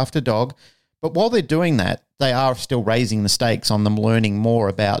dog after dog. But while they're doing that, they are still raising the stakes on them learning more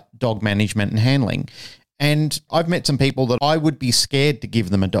about dog management and handling. And I've met some people that I would be scared to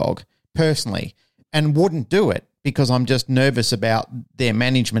give them a dog personally and wouldn't do it because I'm just nervous about their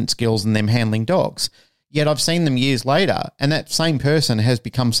management skills and them handling dogs. Yet I've seen them years later and that same person has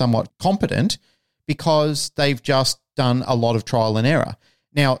become somewhat competent because they've just done a lot of trial and error.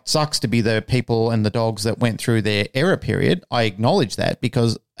 Now, it sucks to be the people and the dogs that went through their error period. I acknowledge that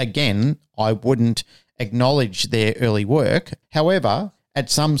because, again, I wouldn't acknowledge their early work. However, at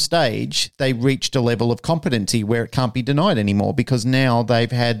some stage, they reached a level of competency where it can't be denied anymore because now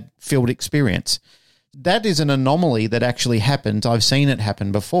they've had field experience. That is an anomaly that actually happens. I've seen it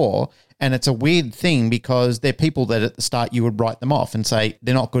happen before, and it's a weird thing because they're people that at the start you would write them off and say,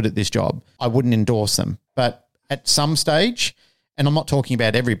 they're not good at this job. I wouldn't endorse them. But at some stage, and I'm not talking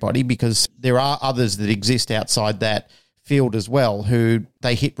about everybody because there are others that exist outside that field as well who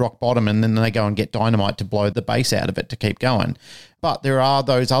they hit rock bottom and then they go and get dynamite to blow the base out of it to keep going. But there are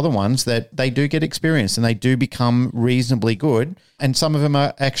those other ones that they do get experience and they do become reasonably good, and some of them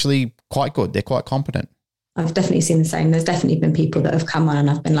are actually quite good. They're quite competent. I've definitely seen the same. There's definitely been people that have come on and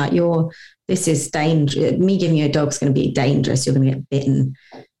I've been like, this is dangerous. Me giving you a dog's going to be dangerous. You're going to get bitten.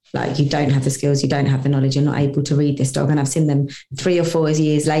 Like, you don't have the skills, you don't have the knowledge, you're not able to read this dog. And I've seen them 3 or 4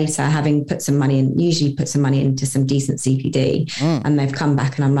 years later, having put some money in, usually put some money into some decent CPD, and they've come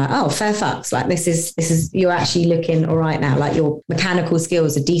back and I'm like, oh, fair fucks. Like, this is, you're actually looking all right now. Like, your mechanical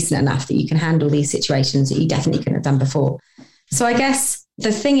skills are decent enough that you can handle these situations that you definitely couldn't have done before. So I guess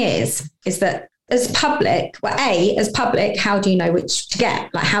the thing is that as public, how do you know which to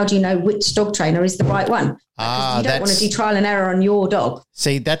get? Like, how do you know which dog trainer is the right one? You don't want to do trial and error on your dog.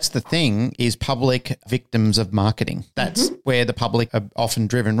 See, that's the thing, is public victims of marketing. That's where the public are often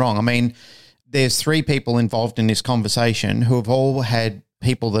driven wrong. I mean, there's 3 people involved in this conversation who have all had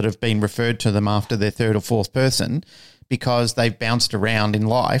people that have been referred to them after their 3rd or 4th person, because they've bounced around in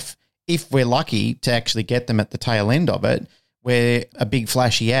life, if we're lucky to actually get them at the tail end of it, where a big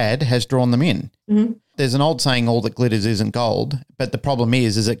flashy ad has drawn them in. Mm-hmm. There's an old saying, all that glitters isn't gold, but the problem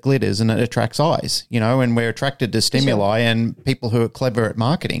is it glitters and it attracts eyes, and we're attracted to stimuli, and people who are clever at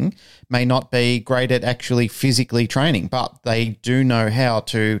marketing may not be great at actually physically training, but they do know how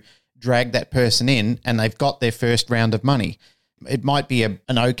to drag that person in, and they've got their first round of money. It might be an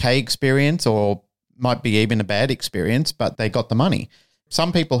okay experience or might be even a bad experience, but they got the money.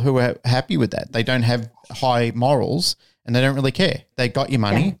 Some people who are happy with that, they don't have high morals and they don't really care. They got your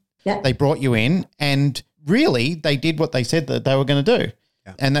money. Yeah. They brought you in, and really they did what they said that they were going to do.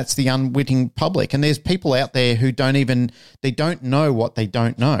 Yeah. And that's the unwitting public. And there's people out there who they don't know what they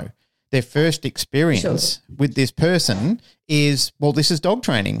don't know. Their first experience with this person is, well, this is dog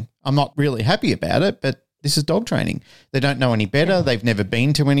training. I'm not really happy about it, but this is dog training. They don't know any better. Yeah. They've never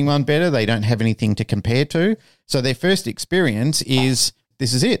been to anyone better. They don't have anything to compare to. So their first experience is,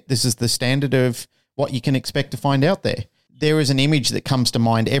 this is it. This is the standard of what you can expect to find out there. There is an image that comes to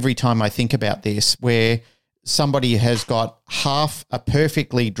mind every time I think about this, where somebody has got half a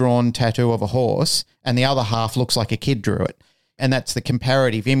perfectly drawn tattoo of a horse and the other half looks like a kid drew it. And that's the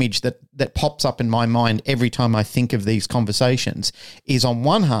comparative image that pops up in my mind every time I think of these conversations, is on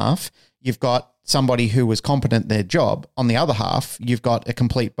one half, you've got somebody who was competent at their job. On the other half, you've got a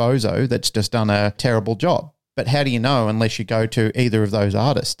complete bozo that's just done a terrible job. But how do you know unless you go to either of those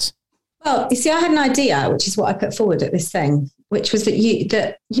artists? Well, you see, I had an idea, which is what I put forward at this thing, which was that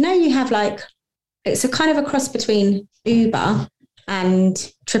you have like, it's a kind of a cross between Uber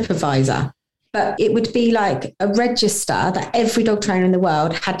and TripAdvisor, but it would be like a register that every dog trainer in the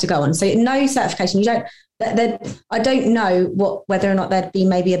world had to go on. So no certification. I don't know whether or not there'd be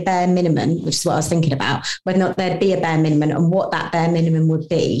maybe a bare minimum, which is what I was thinking about, whether or not there'd be a bare minimum and what that bare minimum would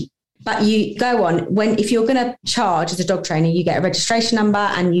be. But you go on, if you're going to charge as a dog trainer, you get a registration number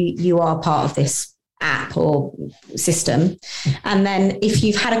and you are part of this app or system. And then if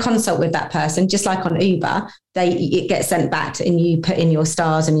you've had a consult with that person, just like on Uber, it gets sent back and you put in your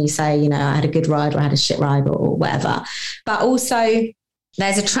stars and you say, I had a good ride or I had a shit ride or whatever. But also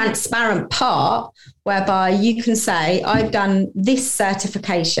there's a transparent part whereby you can say, I've done this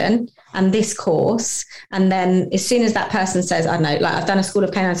certification and this course. And then as soon as that person says, I don't know, like I've done a School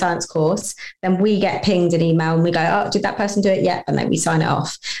of Canine Science course, then we get pinged an email and we go, oh, did that person do it yet? And then we sign it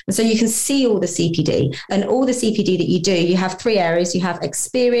off. And so you can see all the CPD, and all the CPD that you do, you have 3 areas. You have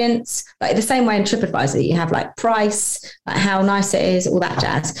experience, like the same way in TripAdvisor, you have like price, like how nice it is, all that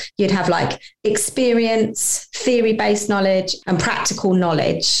jazz. You'd have like experience, theory-based knowledge and practical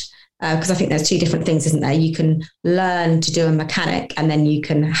knowledge. Because I think there's 2 different things, isn't there? You can learn to do a mechanic and then you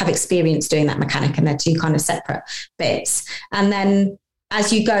can have experience doing that mechanic, and they're 2 kind of separate bits. And then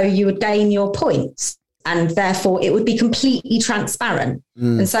as you go, you would gain your points, and therefore it would be completely transparent.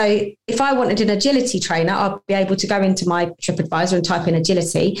 And so if I wanted an agility trainer, I'd be able to go into my TripAdvisor and type in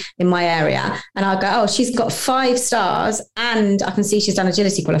agility in my area, and I'll go, oh, she's got 5 stars and I can see she's done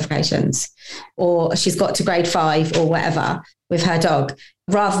agility qualifications, or she's got to grade 5 or whatever with her dog,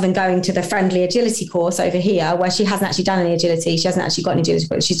 rather than going to the friendly agility course over here where she hasn't actually done any agility. She hasn't actually got any agility,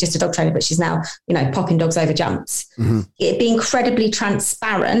 but she's just a dog trainer, but she's now, popping dogs over jumps. Mm-hmm. It'd be incredibly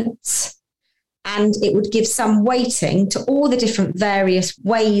transparent, and it would give some weighting to all the different various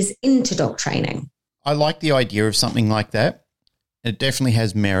ways into dog training. I like the idea of something like that. It definitely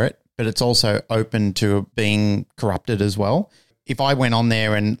has merit, but it's also open to being corrupted as well. If I went on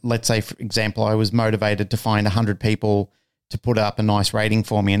there and, let's say, for example, I was motivated to find 100 people to put up a nice rating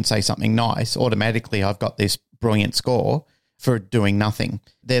for me and say something nice, automatically I've got this brilliant score for doing nothing.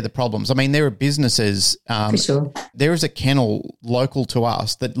 They're the problems. I mean, there are businesses. For sure. There is a kennel local to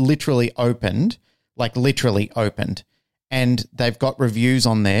us that literally opened, and they've got reviews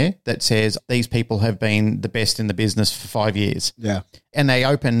on there that says these people have been the best in the business for 5 years. Yeah. And they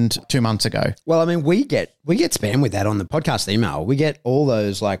opened 2 months ago. Well, I mean, we get spam with that on the podcast email. We get all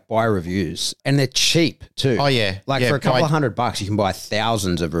those like buy reviews, and they're cheap too. Oh yeah. Like for a couple of $100, you can buy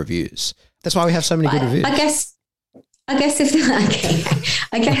thousands of reviews. That's why we have so many good reviews. I guess if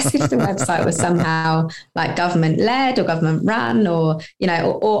the website was somehow like government led or government run, or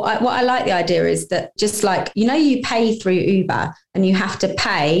what I like the idea is that just like, you pay through Uber and you have to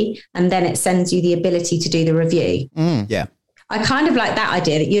pay, and then it sends you the ability to do the review. Yeah. I kind of like that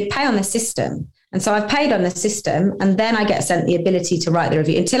idea that you'd pay on the system. And so I've paid on the system, and then I get sent the ability to write the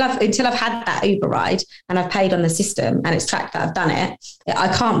review until I've had that Uber ride and I've paid on the system and it's tracked that I've done it. I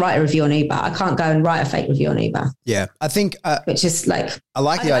can't write a review on Uber. I can't go and write a fake review on Uber. Yeah. I think, which is like, I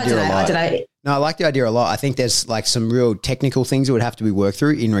like the idea a lot. I don't know. No, I like the idea a lot. I think there's like some real technical things that would have to be worked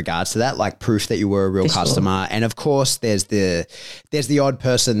through in regards to that, like proof that you were a real customer. And of course, there's the odd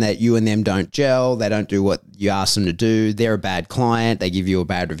person that you and them don't gel. They don't do what you ask them to do. They're a bad client. They give you a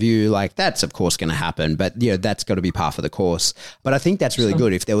bad review. Like that's of course going to happen, but that's got to be par for the course. But I think that's really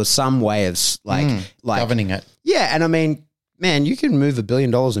good if there was some way of like governing it. Yeah, and I mean, man, you can move $1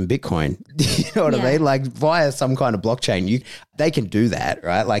 billion in Bitcoin. You know what I mean? Like via some kind of blockchain, they can do that,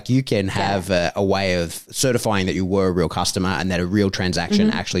 right? Like you can have a way of certifying that you were a real customer and that a real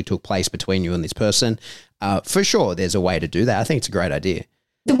transaction actually took place between you and this person. For sure, there's a way to do that. I think it's a great idea.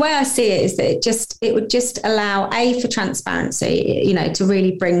 The way I see it is that it would just allow for transparency, to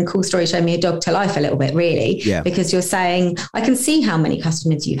really bring Cool Story Show Me a Dog to life a little bit, really. Yeah. Because you're saying, I can see how many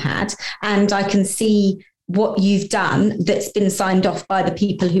customers you've had and I can see what you've done that's been signed off by the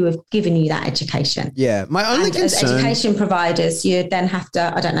people who have given you that education. Yeah. My only concern... As education providers, you'd then have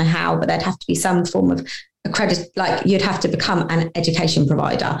to, I don't know how, but there'd have to be some form of accredit, like you'd have to become an education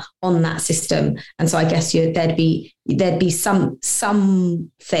provider on that system. And so I guess there'd be something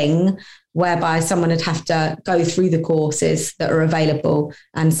whereby someone would have to go through the courses that are available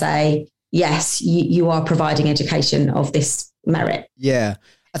and say, yes, you are providing education of this merit. Yeah.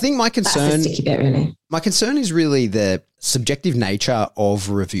 I think my concern, that's the sticky bit, really. My concern is really the subjective nature of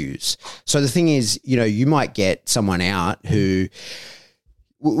reviews. So the thing is, you might get someone out who,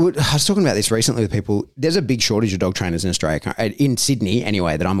 I was talking about this recently with people. There's a big shortage of dog trainers in Australia, in Sydney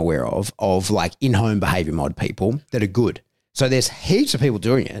anyway, that I'm aware of like in-home behavior mod people that are good. So there's heaps of people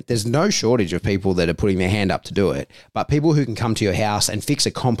doing it. There's no shortage of people that are putting their hand up to do it. But people who can come to your house and fix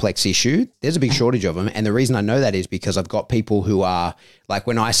a complex issue, there's a big shortage of them. And the reason I know that is because I've got people who are like,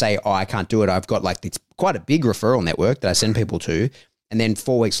 when I say, I can't do it, I've got like it's quite a big referral network that I send people to. And then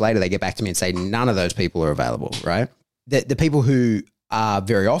 4 weeks later, they get back to me and say, none of those people are available, right? The people who are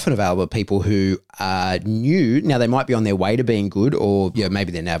very often available, people who are new. Now, they might be on their way to being good or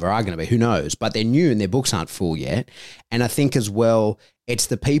maybe they never are going to be, who knows, but they're new and their books aren't full yet. And I think as well, it's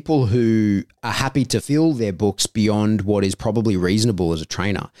the people who are happy to fill their books beyond what is probably reasonable as a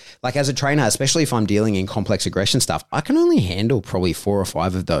trainer. Like as a trainer, especially if I'm dealing in complex aggression stuff, I can only handle probably 4 or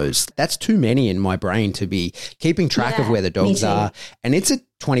 5 of those. That's too many in my brain to be keeping track of where the dogs are. And it's a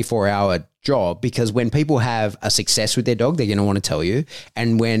 24-hour job because when people have a success with their dog, they're going to want to tell you.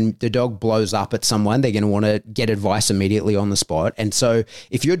 And when the dog blows up at someone, they're going to want to get advice immediately on the spot. And so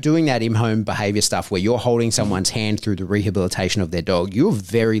if you're doing that in-home behavior stuff where you're holding someone's hand through the rehabilitation of their dog, you're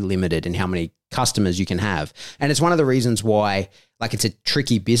very limited in how many customers you can have. And it's one of the reasons why like it's a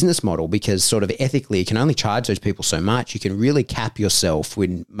tricky business model because sort of ethically you can only charge those people so much. You can really cap yourself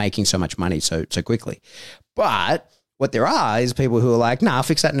when making so much money so quickly. But what there are is people who are like, nah, I'll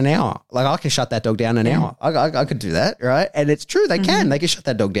fix that in an hour. Like I can shut that dog down in an hour. I could do that, right? And it's true, they can. They can shut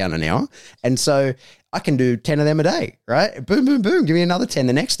that dog down in an hour. And so I can do 10 of them a day, right? Boom, boom, boom. Give me another 10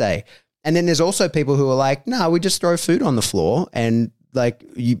 the next day. And then there's also people who are like, no, we just throw food on the floor and but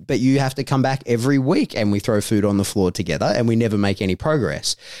you have to come back every week and we throw food on the floor together and we never make any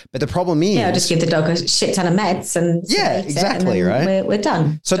progress. But the problem is... I'll just give the dog a shit ton of meds and... Yeah, exactly, right? We're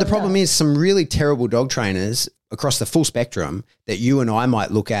done. So the problem is some really terrible dog trainers across the full spectrum that you and I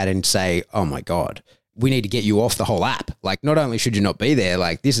might look at and say, oh my God, we need to get you off the whole app. Like not only should you not be there,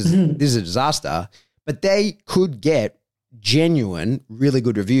 like this is a disaster, but they could get genuine, really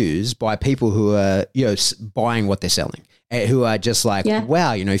good reviews by people who are, buying what they're selling. Who are just like,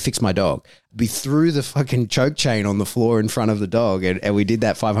 wow, fix my dog. We threw the fucking choke chain on the floor in front of the dog and we did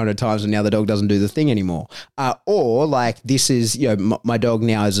that 500 times and now the dog doesn't do the thing anymore. Or like this is, my dog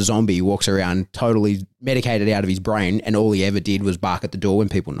now is a zombie, he walks around totally medicated out of his brain and all he ever did was bark at the door when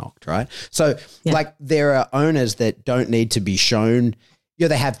people knocked, right? So like there are owners that don't need to be shown,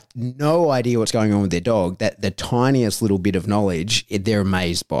 they have no idea what's going on with their dog, that the tiniest little bit of knowledge they're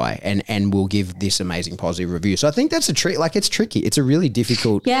amazed by and will give this amazing positive review. So I think that's it's tricky. It's a really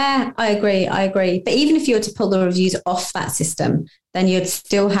difficult. Yeah, I agree. But even if you were to pull the reviews off that system, then you'd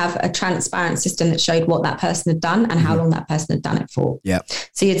still have a transparent system that showed what that person had done and how long that person had done it for. Yeah.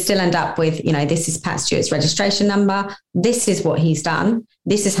 So you'd still end up with, this is Pat Stewart's registration number. This is what he's done.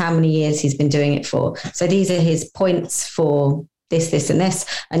 This is how many years he's been doing it for. So these are his points for this, and this.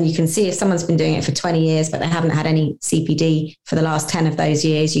 And you can see if someone's been doing it for 20 years, but they haven't had any CPD for the last 10 of those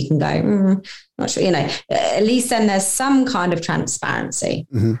years, you can go, not sure, at least then there's some kind of transparency.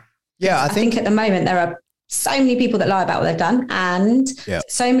 Mm-hmm. Yeah, I think at the moment there are so many people that lie about what they've done and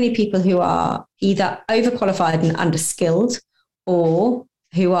so many people who are either overqualified and underskilled or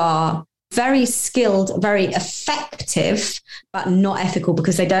who are very skilled, very effective, but not ethical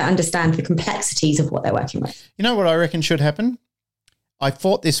because they don't understand the complexities of what they're working with. You know what I reckon should happen? I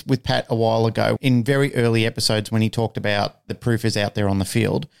fought this with Pat a while ago in very early episodes when he talked about the proof is out there on the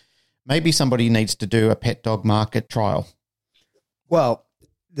field. Maybe somebody needs to do a pet dog market trial. Well,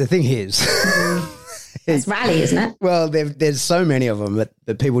 the thing is... It's rally, isn't it? Well, there's so many of them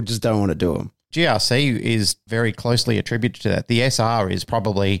that people just don't want to do them. GRC is very closely attributed to that. The SR is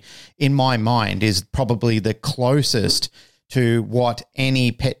probably, in my mind, is probably the closest to what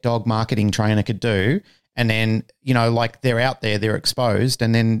any pet dog marketing trainer could do. And then, like they're out there, they're exposed.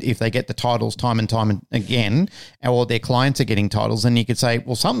 And then if they get the titles time and time again, or their clients are getting titles, then you could say,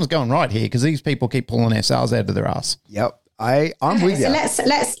 well, something's going right here because these people keep pulling SRs out of their ass. Yep. I'm with you. So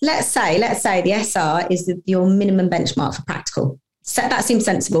let's say the SR is your minimum benchmark for practical. So that seems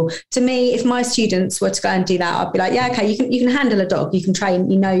sensible to me. If my students were to go and do that, I'd be like, yeah, okay, you can handle a dog, you can train,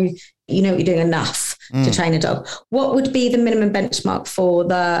 you know what you're doing enough to train a dog. What would be the minimum benchmark for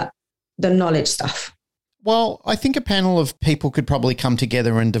the knowledge stuff? Well, I think a panel of people could probably come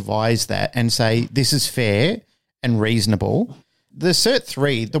together and devise that and say this is fair and reasonable. The Cert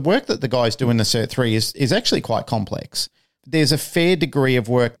 3, the work that the guys do in the Cert 3 is actually quite complex. There's a fair degree of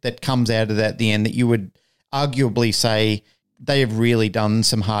work that comes out of that at the end that you would arguably say they have really done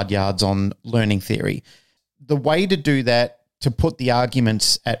some hard yards on learning theory. The way to do that, to put the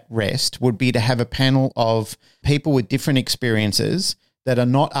arguments at rest, would be to have a panel of people with different experiences that are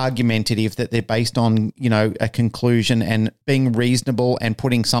not argumentative, that they're based on, a conclusion and being reasonable and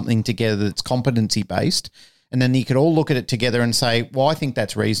putting something together that's competency-based. And then you could all look at it together and say, well, I think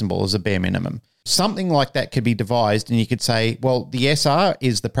that's reasonable as a bare minimum. Something like that could be devised, and you could say, well, the SR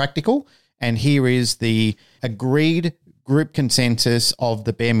is the practical, and here is the agreed group consensus of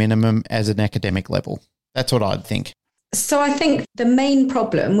the bare minimum as an academic level. That's what I'd think. So I think the main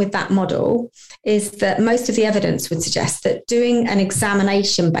problem with that model is that most of the evidence would suggest that doing an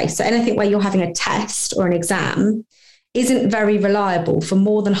examination based, so anything where you're having a test or an exam, isn't very reliable for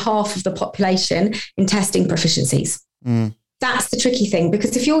more than half of the population in testing proficiencies. That's the tricky thing,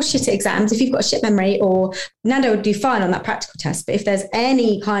 because if you're shit at exams, if you've got a shit memory, or Nando would do fine on that practical test, but if there's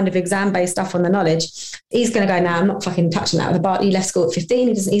any kind of exam-based stuff on the knowledge, he's going to go, I'm not fucking touching that with a bar. He left school at 15.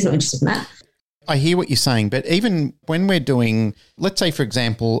 He's not interested in that. I hear what you're saying, but even when we're doing, let's say, for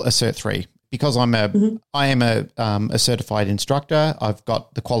example, a Cert 3, because I am a certified instructor, I've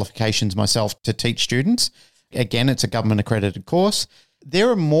got the qualifications myself to teach students. Again, it's a government accredited course.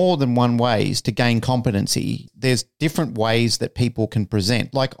 There are more than one ways to gain competency. There's different ways that people can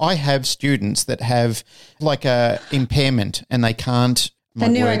present. Like I have students that have like a impairment and they can't. They're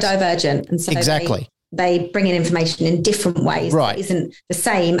neurodivergent. And so exactly. They bring in information in different ways. Right. That isn't the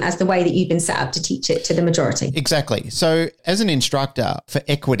same as the way that you've been set up to teach it to the majority. Exactly. So as an instructor for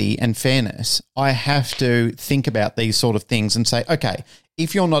equity and fairness, I have to think about these sort of things and say, okay,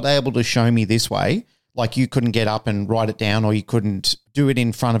 if you're not able to show me this way, like you couldn't get up and write it down or you couldn't do it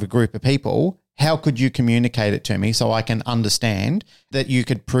in front of a group of people, how could you communicate it to me so I can understand that you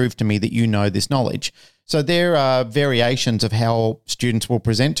could prove to me that you know this knowledge? So there are variations of how students will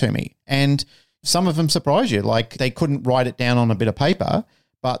present to me. And some of them surprise you, like they couldn't write it down on a bit of paper,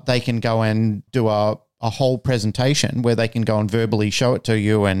 but they can go and do a whole presentation where they can go and verbally show it to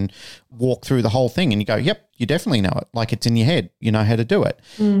you and walk through the whole thing. And you go, yep, you definitely know it. Like it's in your head. You know how to do it.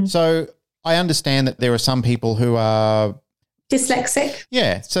 So I understand that there are some people who are dyslexic.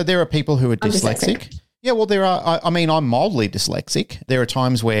 Yeah. So there are people who are dyslexic. Yeah. Well, there are, I'm mildly dyslexic. There are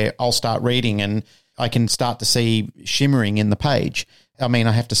times where I'll start reading and I can start to see shimmering in the page. I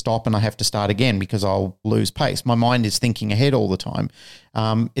have to stop and I have to start again because I'll lose pace. My mind is thinking ahead all the time.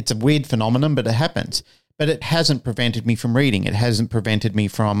 It's a weird phenomenon, but it happens. But it hasn't prevented me from reading. It hasn't prevented me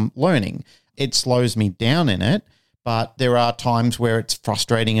from learning. It slows me down in it. But there are times where it's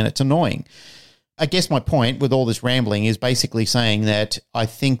frustrating and it's annoying. I guess my point with all this rambling is basically saying that I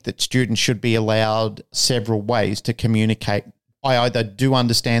think that students should be allowed several ways to communicate. I either do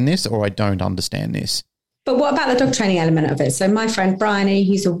understand this or I don't understand this. But what about the dog training element of it? So my friend Bryony,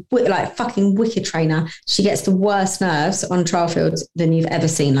 who's a fucking wicked trainer, she gets the worst nerves on trial fields than you've ever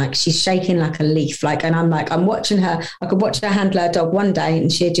seen. Like she's shaking like a leaf. And I'm watching her. I could watch her handle her dog one day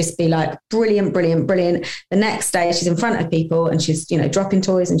and she'd just be like, brilliant, brilliant, brilliant. The next day she's in front of people and she's, dropping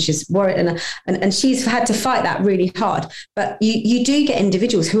toys and she's worried and she's had to fight that really hard. But you do get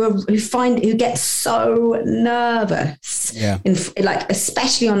individuals who get so nervous,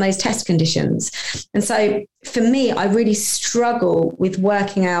 especially on those test conditions. And so for me, I really struggle with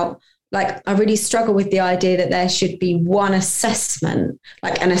working out, I really struggle with the idea that there should be one assessment,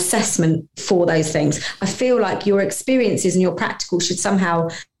 like an assessment for those things. I feel like your experiences and your practical should somehow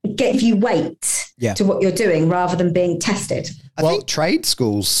give you weight to what you're doing rather than being tested. I think trade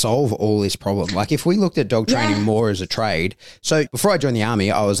schools solve all this problem. Like if we looked at dog training more as a trade. So before I joined the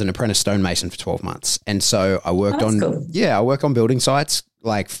army, I was an apprentice stonemason for 12 months. And so I worked I work on building sites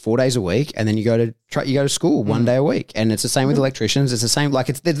like 4 days a week. And then you go to school 1 day a week. And it's the same with electricians. It's the same, like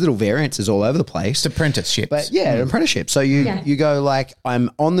there's little variances all over the place. It's apprenticeships. But an apprenticeship. So you go like, I'm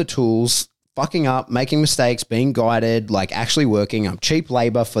on the tools, fucking up, making mistakes, being guided, like actually working. I'm cheap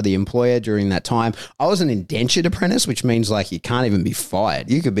labor for the employer during that time. I was an indentured apprentice, which means like you can't even be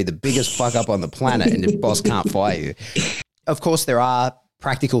fired. You could be the biggest fuck up on the planet and the boss can't fire you. Of course, there are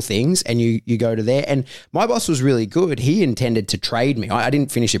practical things and you go to there. And my boss was really good. He intended to trade me. I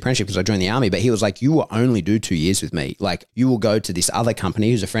didn't finish the apprenticeship because I joined the army, but he was like, you will only do 2 years with me. Like you will go to this other company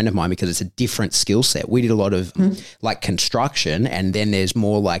who's a friend of mine because it's a different skill set. We did a lot of like construction, and then there's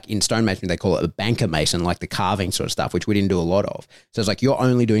more like in stonemasonry, they call it a banker mason, like the carving sort of stuff, which we didn't do a lot of. So it's like, you're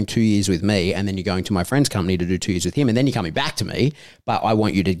only doing 2 years with me, and then you're going to my friend's company to do 2 years with him, and then you're coming back to me, but I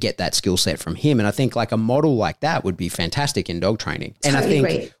want you to get that skill set from him. And I think like a model like that would be fantastic in dog training. And I think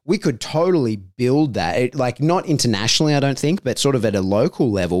we could totally build that, like not internationally, I don't think, but sort of at a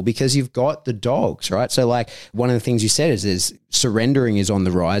local level, because you've got the dogs, right? So like one of the things you said is surrendering is on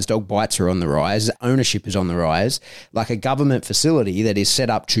the rise, dog bites are on the rise, ownership is on the rise, like a government facility that is set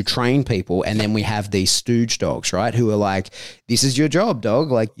up to train people. And then we have these stooge dogs, right? Who are like, this is your job, dog.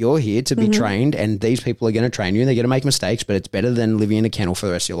 Like you're here to be trained, and these people are going to train you, and they're going to make mistakes, but it's better than living in a kennel for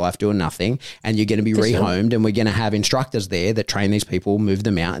the rest of your life doing nothing. And you're going to be rehomed, and we're going to have instructors there that train these people, move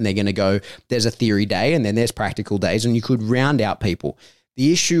them out, and they're going to go, there's a theory day and then there's practical days, and you could round out people.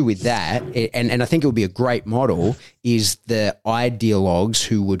 The issue with that, and I think it would be a great model, is the ideologues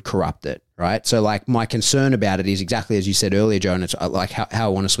who would corrupt it, right? So like my concern about it is exactly as you said earlier, Joe, and it's like how I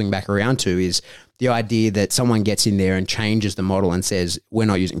want to swing back around to is the idea that someone gets in there and changes the model and says, we're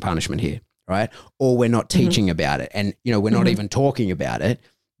not using punishment here, right? Or we're not teaching about it. And, you know, we're not even talking about it.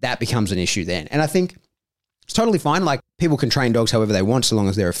 That becomes an issue then. And I think it's totally fine. Like people can train dogs however they want so long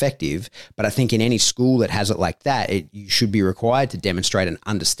as they're effective. But I think in any school that has it like that, you should be required to demonstrate an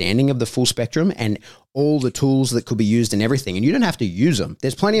understanding of the full spectrum and all the tools that could be used and everything. And you don't have to use them.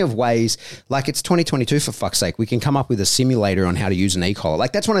 There's plenty of ways, like it's 2022 for fuck's sake. We can come up with a simulator on how to use an e-collar.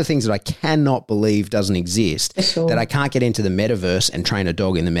 Like that's one of the things that I cannot believe doesn't exist, that I can't get into the metaverse and train a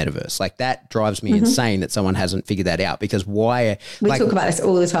dog in the metaverse. Like that drives me insane that someone hasn't figured that out, because why? We talk about this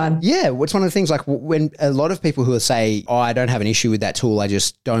all the time. Yeah. It's one of the things like when a lot of people who say, oh, I don't have an issue with that tool, I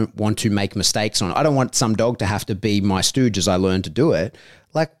just don't want to make mistakes on it. I don't want some dog to have to be my stooge as I learn to do it.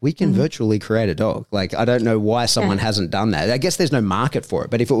 Like we can virtually create a dog. Like I don't know why someone hasn't done that. I guess there's no market for it,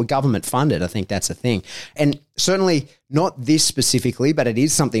 but if it were government funded, I think that's a thing. And certainly not this specifically, but it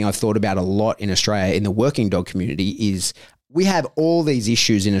is something I've thought about a lot in Australia in the working dog community is we have all these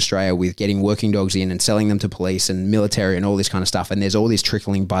issues in Australia with getting working dogs in and selling them to police and military and all this kind of stuff. And there's all these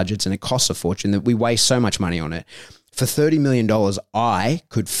trickling budgets and it costs a fortune that we waste so much money on it. For $30 million, I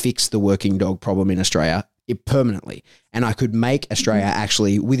could fix the working dog problem in Australia permanently. And I could make Australia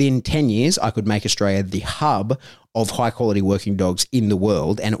actually, within 10 years, I could make Australia the hub of high quality working dogs in the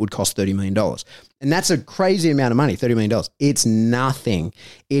world, and it would cost $30 million. And that's a crazy amount of money, $30 million. It's nothing.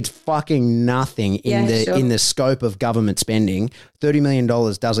 It's fucking nothing in the scope of government spending. $30 million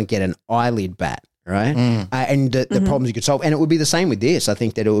doesn't get an eyelid bat. Right. And the problems you could solve. And it would be the same with this. I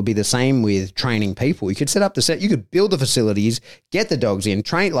think that it would be the same with training people. You could set up you could build the facilities, get the dogs in,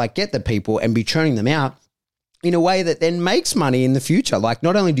 train, like get the people and be churning them out in a way that then makes money in the future. Like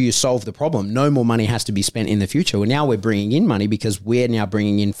not only do you solve the problem, no more money has to be spent in the future. Well, now we're bringing in money because we're now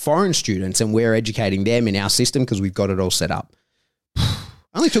bringing in foreign students and we're educating them in our system because we've got it all set up.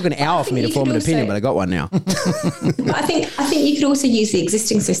 Only took an hour for me to form an opinion, but I got one now. I think you could also use the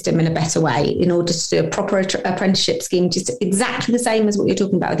existing system in a better way in order to do a proper apprenticeship scheme, just exactly the same as what you're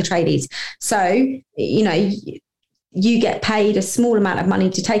talking about with the tradies. So, you know, you get paid a small amount of money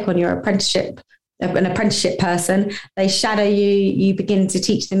to take on your apprenticeship, an apprenticeship person. They shadow you. You begin to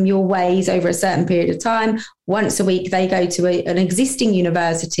teach them your ways over a certain period of time. Once a week, they go to an existing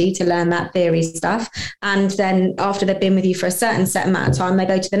university to learn that theory stuff. And then after they've been with you for a certain set amount of time, they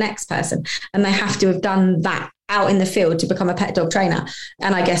go to the next person. And they have to have done that out in the field to become a pet dog trainer.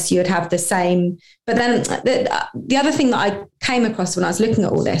 And I guess you would have the same. But then the other thing that I came across when I was looking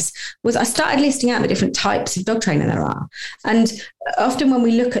at all this was I started listing out the different types of dog training there are. And often when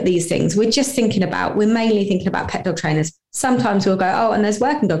we look at these things, we're mainly thinking about pet dog trainers. Sometimes we'll go, oh, and there's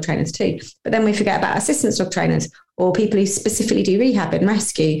working dog trainers too. But then we forget about assistance dog trainers or people who specifically do rehab and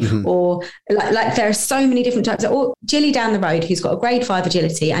rescue, or like there are so many different types. Or Jilly down the road, who's got a grade 5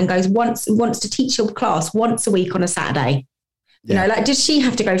 agility and wants to teach your class once a week on a Saturday. You know, like, did she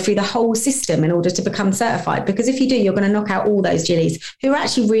have to go through the whole system in order to become certified? Because if you do, you're going to knock out all those Jillies who are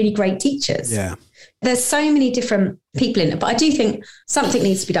actually really great teachers. Yeah. There's so many different people in it, but I do think something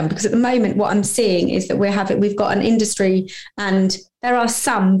needs to be done, because at the moment what I'm seeing is that we've got an industry and there are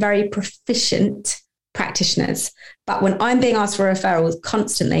some very proficient practitioners, but when I'm being asked for referrals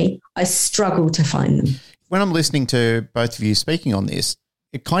constantly, I struggle to find them. When I'm listening to both of you speaking on this,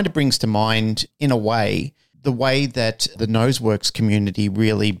 it kind of brings to mind, in a way, the way that the Noseworks community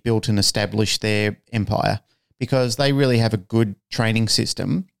really built and established their empire, because they really have a good training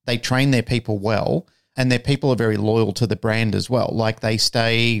system. They train their people well, and their people are very loyal to the brand as well. Like, they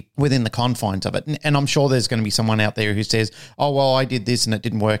stay within the confines of it. And I'm sure there's going to be someone out there who says, oh, well, I did this and it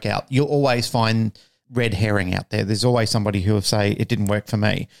didn't work out. You'll always find red herring out there. There's always somebody who will say it didn't work for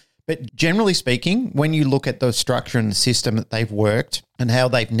me. But generally speaking, when you look at the structure and the system that they've worked and how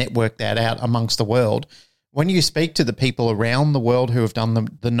they've networked that out amongst the world, when you speak to the people around the world who have done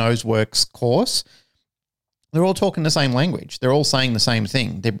the Noseworks course, they're all talking the same language. They're all saying the same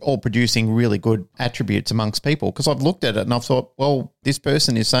thing. They're all producing really good attributes amongst people. Because I've looked at it and I've thought, well, this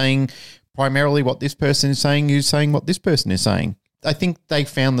person is saying primarily what this person is saying what this person is saying. I think they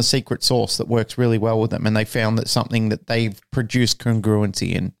found the secret sauce that works really well with them, and they found that something that they've produced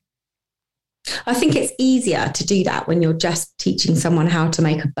congruency in. I think it's easier to do that when you're just teaching someone how to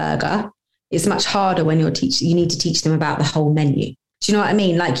make a burger. It's much harder when you need to teach them about the whole menu. Do you know what I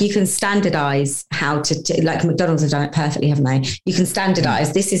mean? Like, you can standardize how to like McDonald's have done it perfectly, haven't they? You can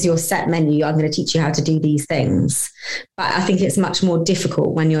standardize, this is your set menu. I'm going to teach you how to do these things. But I think it's much more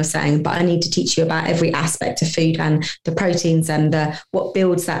difficult when you're saying, but I need to teach you about every aspect of food and the proteins and what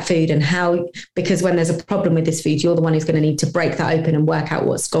builds that food and how, because when there's a problem with this food, you're the one who's going to need to break that open and work out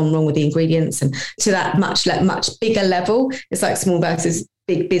what's gone wrong with the ingredients. And to that much bigger level, it's like small versus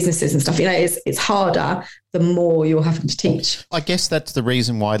big businesses and stuff. You know, it's harder the more you're having to teach. I guess that's the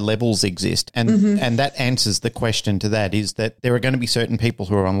reason why levels exist. And and that answers the question to that, is that there are going to be certain people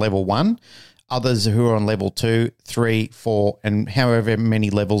who are on level 1, others who are on level 2, 3, 4, and however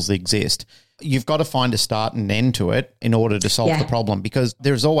many levels exist. You've got to find a start and end to it in order to solve the problem, because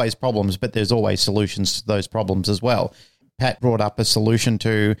there's always problems, but there's always solutions to those problems as well. Pat brought up a solution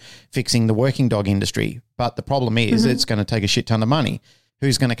to fixing the working dog industry, but the problem is it's going to take a shit ton of money.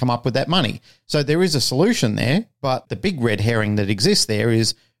 Who's going to come up with that money? So there is a solution there, but the big red herring that exists there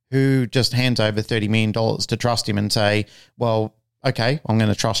is who just hands over $30 million to trust him and say, well, okay, I'm going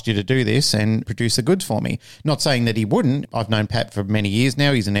to trust you to do this and produce the goods for me. Not saying that he wouldn't. I've known Pat for many years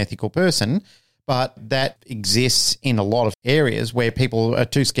now. He's an ethical person, but that exists in a lot of areas where people are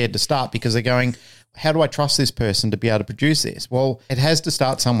too scared to start because they're going, how do I trust this person to be able to produce this? Well, it has to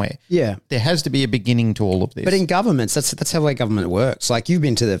start somewhere. Yeah. There has to be a beginning to all of this. But in governments, that's how government works. Like, you've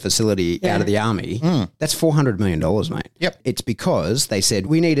been to the facility out of the army. That's $400 million, mate. Yep. It's because they said,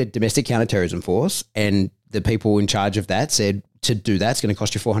 we need a domestic counterterrorism force, and the people in charge of that said, to do that, it's going to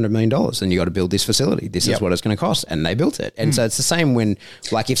cost you $400 million, and you got to build this facility. This is what it's going to cost. And they built it. And so it's the same when,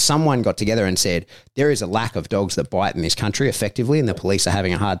 like, if someone got together and said, there is a lack of dogs that bite in this country effectively, and the police are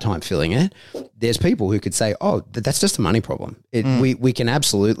having a hard time filling it, there's people who could say, oh, that's just a money problem. We can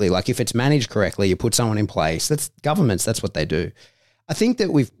absolutely, like, if it's managed correctly, you put someone in place, that's governments, that's what they do. I think that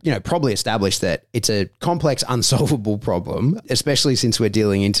we've, probably established that it's a complex, unsolvable problem, especially since we're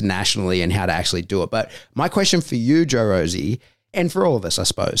dealing internationally and how to actually do it. But my question for you, Joe Rosie, and for all of us, I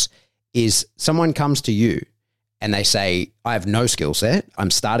suppose, is someone comes to you and they say, I have no skill set. I'm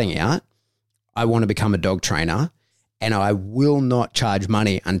starting out. I want to become a dog trainer, and I will not charge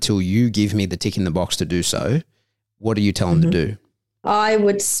money until you give me the tick in the box to do so. What do you tell them to do? I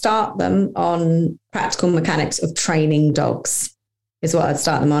would start them on practical mechanics of training dogs. Is what I'd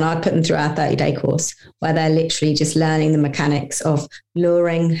start them on. I'd put them through our 30-day course where they're literally just learning the mechanics of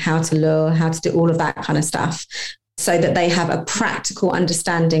luring, how to lure, how to do all of that kind of stuff, so that they have a practical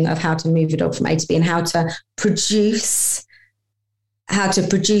understanding of how to move a dog from A to B and how to produce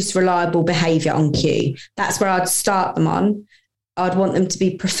reliable behavior on cue. That's where I'd start them on. I'd want them to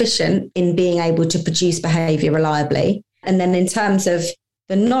be proficient in being able to produce behavior reliably. And then in terms of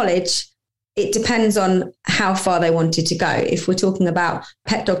the knowledge, it depends on how far they wanted to go. If we're talking about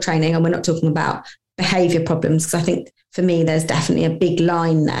pet dog training and we're not talking about behavior problems, because I think for me, there's definitely a big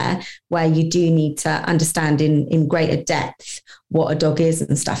line there where you do need to understand in greater depth what a dog is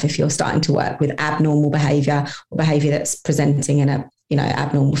and stuff if you're starting to work with abnormal behavior or behavior that's presenting in a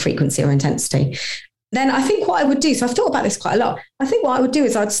abnormal frequency or intensity. Then I think what I would do, so I've thought about this quite a lot. I think what I would do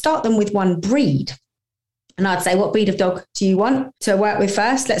is I'd start them with one breed. And I'd say, what breed of dog do you want to work with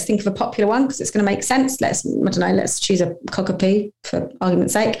first? Let's think of a popular one because it's going to make sense. Let's choose a cockapoo for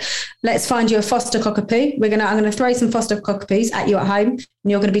argument's sake. Let's find you a foster cockapoo. I'm going to throw some foster cockapoos at you at home and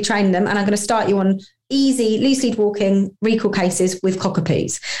you're going to be training them. And I'm going to start you on easy loose lead walking recall cases with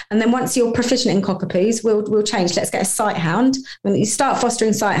cockapoos. And then once you're proficient in cockapoos, we'll change. Let's get a sight hound. When you start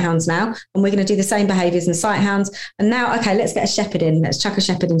fostering sight hounds now, and we're going to do the same behaviors in sight hounds. And now, okay, let's get a shepherd in. Let's chuck a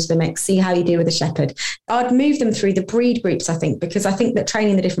shepherd into the mix, see how you do with a shepherd. I'd move them through the breed groups, I think, because I think that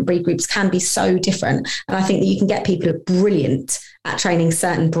training the different breed groups can be so different. And I think that you can get people who are brilliant at training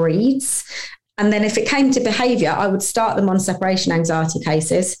certain breeds. And then if it came to behavior, I would start them on separation anxiety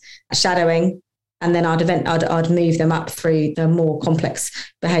cases, shadowing, and then I'd move them up through the more complex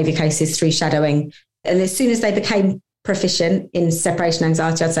behavior cases through shadowing. And as soon as they became proficient in separation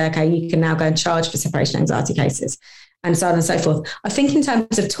anxiety, I'd say, okay, you can now go and charge for separation anxiety cases, and so on and so forth. I think in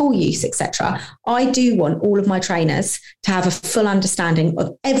terms of tool use, etc., I do want all of my trainers to have a full understanding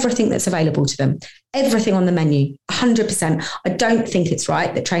of everything that's available to them, everything on the menu, 100%. I don't think it's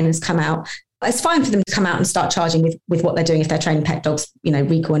right that trainers come out. It's fine for them to come out and start charging with what they're doing if they're training pet dogs,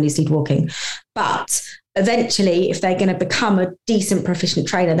 recall and loose lead walking. But eventually, if they're going to become a decent proficient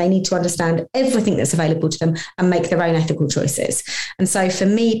trainer, they need to understand everything that's available to them and make their own ethical choices. And so for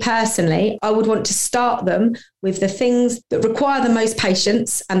me personally, I would want to start them with the things that require the most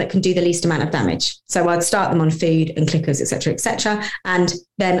patience and that can do the least amount of damage. So I'd start them on food and clickers, et cetera, and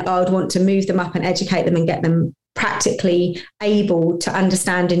then I would want to move them up and educate them and get them practically able to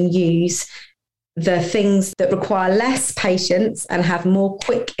understand and use the things that require less patience and have more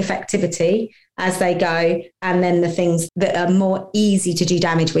quick effectivity as they go, and then the things that are more easy to do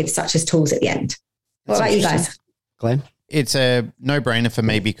damage with, such as tools at the end. What about you guys? Glenn? It's a no-brainer for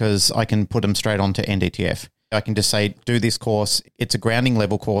me because I can put them straight onto NDTF. I can just say, do this course. It's a grounding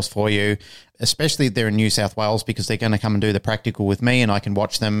level course for you, especially if they're in New South Wales, because they're going to come and do the practical with me and I can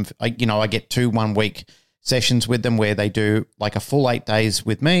watch them. I get 2 1-week sessions with them where they do like a full 8 days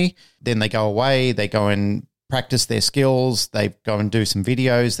with me. Then they go away, they go and practice their skills, they go and do some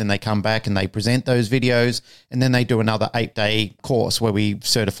videos, then they come back and they present those videos, and then they do another 8-day course where we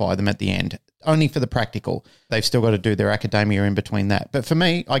certify them at the end. Only for the practical. They've still got to do their academia in between that. But for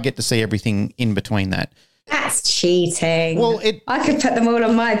me, I get to see everything in between that. That's cheating. Well, I could put them all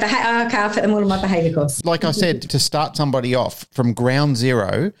on my I'll put them all on my behaviour course. Like I said, to start somebody off from ground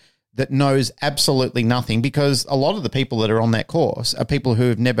zero that knows absolutely nothing, because a lot of the people that are on that course are people who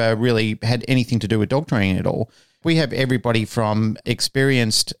have never really had anything to do with dog training at all. We have everybody from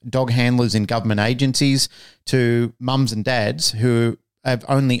experienced dog handlers in government agencies to mums and dads who have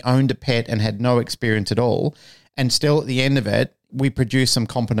only owned a pet and had no experience at all. And still at the end of it, we produce some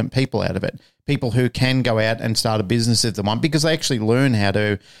competent people out of it. People who can go out and start a business if they want, because they actually learn how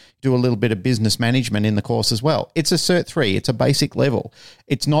to do a little bit of business management in the course as well. It's a Cert 3. It's a basic level.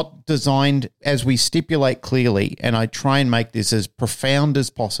 It's not designed, as we stipulate clearly, and I try and make this as profound as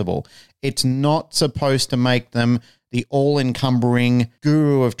possible. It's not supposed to make them the all-encumbering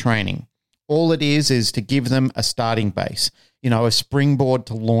guru of training. All it is to give them a starting base, a springboard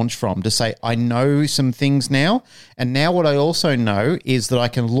to launch from, to say, I know some things now. And now what I also know is that I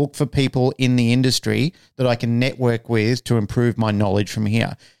can look for people in the industry that I can network with to improve my knowledge from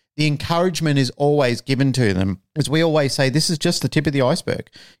here. The encouragement is always given to them. As we always say, this is just the tip of the iceberg.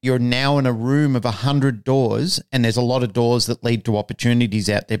 You're now in a room of 100 doors, and there's a lot of doors that lead to opportunities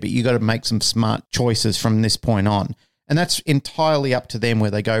out there, but you got to make some smart choices from this point on. And that's entirely up to them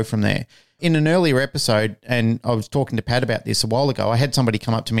where they go from there. In an earlier episode, and I was talking to Pat about this a while ago, I had somebody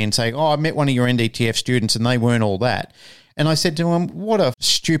come up to me and say, I met one of your NDTF students and they weren't all that. And I said to him, what a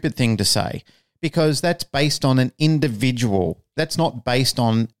stupid thing to say, because that's based on an individual. That's not based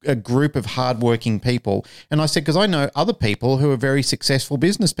on a group of hardworking people. And I said, because I know other people who are very successful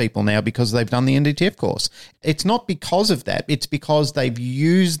business people now because they've done the NDTF course. It's not because of that. It's because they've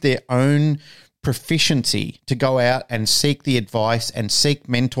used their own proficiency to go out and seek the advice and seek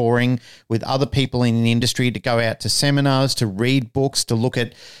mentoring with other people in the industry, to go out to seminars, to read books, to look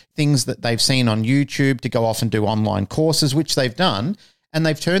at things that they've seen on YouTube, to go off and do online courses, which they've done. And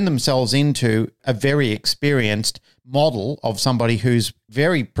they've turned themselves into a very experienced model of somebody who's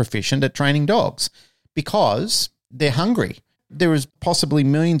very proficient at training dogs because they're hungry. There is possibly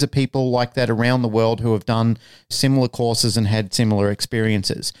millions of people like that around the world who have done similar courses and had similar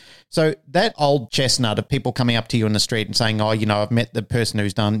experiences. So that old chestnut of people coming up to you in the street and saying, I've met the person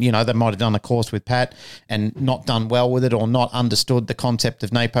who's done, they might have done a course with Pat and not done well with it or not understood the concept of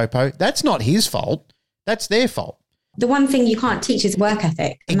NAPOPO. That's not his fault. That's their fault. The one thing you can't teach is work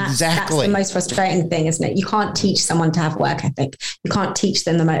ethic. And that's the most frustrating thing, isn't it? You can't teach someone to have work ethic. You can't teach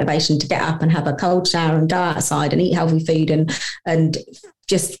them the motivation to get up and have a cold shower and go outside and eat healthy food and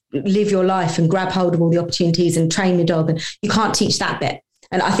just live your life and grab hold of all the opportunities and train your dog. And you can't teach that bit.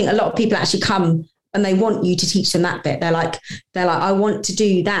 And I think a lot of people actually come and they want you to teach them that bit. They're like, I want to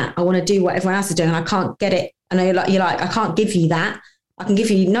do that. I want to do what everyone else is doing. And I can't get it. And you're like, I can't give you that. I can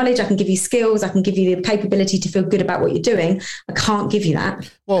give you knowledge. I can give you skills. I can give you the capability to feel good about what you're doing. I can't give you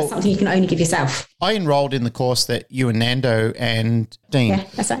that. Well, that's something you can only give yourself. I enrolled in the course that you and Nando and Dean. Yeah,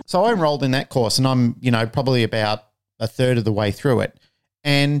 that's right. So I enrolled in that course and I'm, probably about a third of the way through it.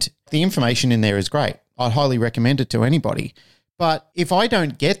 And the information in there is great. I'd highly recommend it to anybody. But if I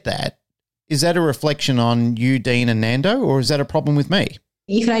don't get that, is that a reflection on you, Dean and Nando, or is that a problem with me?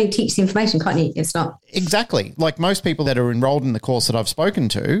 You can only teach the information, can't you? It's not. Exactly. Like most people that are enrolled in the course that I've spoken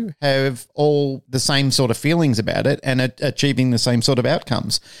to have all the same sort of feelings about it and achieving the same sort of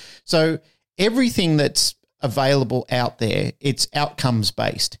outcomes. So everything that's available out there, it's outcomes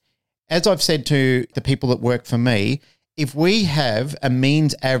based. As I've said to the people that work for me, if we have a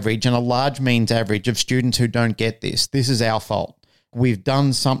means average and a large means average of students who don't get this is our fault. We've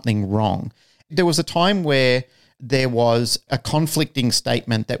done something wrong. There was a time where there was a conflicting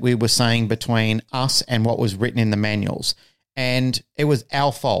statement that we were saying between us and what was written in the manuals. And it was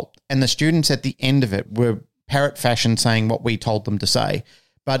our fault. And the students at the end of it were parrot fashion saying what we told them to say.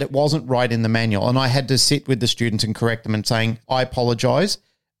 But it wasn't right in the manual. And I had to sit with the students and correct them and saying, I apologise,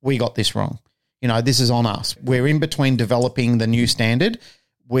 we got this wrong. This is on us. We're in between developing the new standard.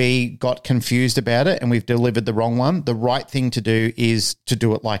 We got confused about it and we've delivered the wrong one. The right thing to do is to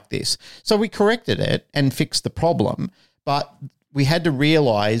do it like this. So we corrected it and fixed the problem, but we had to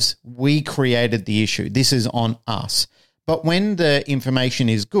realize we created the issue. This is on us. But when the information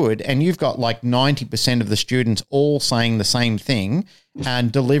is good and you've got like 90% of the students all saying the same thing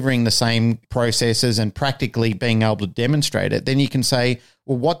and delivering the same processes and practically being able to demonstrate it, then you can say,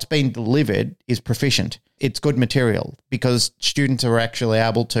 well, what's been delivered is proficient. It's good material because students are actually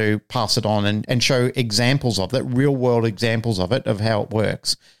able to pass it on and show examples of that, real world examples of it, of how it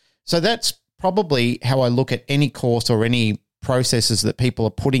works. So that's probably how I look at any course or any processes that people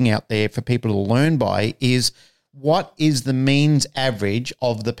are putting out there for people to learn by is what is the means average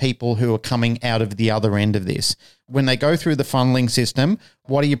of the people who are coming out of the other end of this? When they go through the funneling system,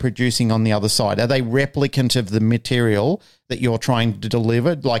 what are you producing on the other side? Are they replicant of the material that you're trying to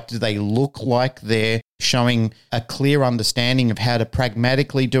deliver? Like, do they look like they're showing a clear understanding of how to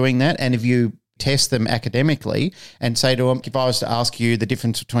pragmatically doing that? And if you test them academically and say to them, if I was to ask you the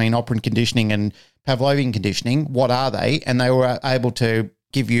difference between operant conditioning and Pavlovian conditioning, what are they? And they were able to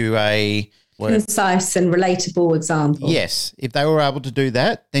give you a concise and relatable example. Yes. If they were able to do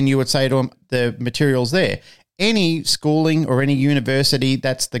that, then you would say to them, the material's there. Any schooling or any university,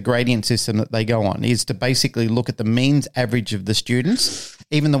 that's the gradient system that they go on, is to basically look at the means average of the students,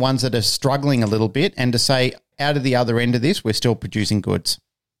 even the ones that are struggling a little bit, and to say, out of the other end of this, we're still producing goods.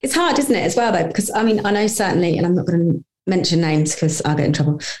 It's hard, isn't it, as well, though? Because, I know certainly, and I'm not going to mention names because I'll get in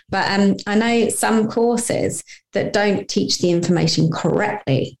trouble, but I know some courses that don't teach the information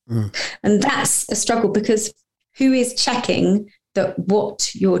correctly. And that's a struggle because who is checking that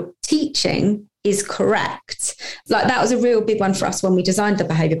what you're teaching is correct? Like that was a real big one for us when we designed the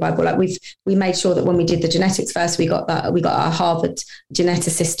Behaviour Bible. Like we made sure that when we did the genetics first, we got our Harvard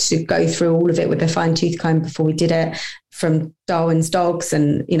geneticist to go through all of it with a fine tooth comb before we did it, from Darwin's dogs,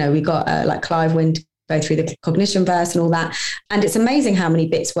 and we got like Clive Wind go through the cognition verse and all that. And it's amazing how many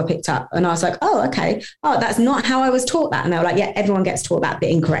bits were picked up. And I was like, oh, okay. Oh, that's not how I was taught that. And they were like, yeah, everyone gets taught that bit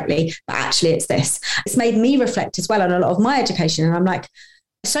incorrectly, but actually it's this. It's made me reflect as well on a lot of my education. And I'm like,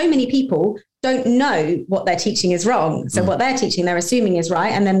 so many people don't know what they're teaching is wrong. So what they're teaching, they're assuming is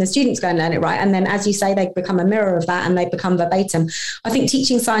right. And then the students go and learn it right. And then, as you say, they become a mirror of that and they become verbatim. I think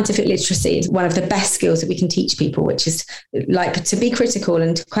teaching scientific literacy is one of the best skills that we can teach people, which is like to be critical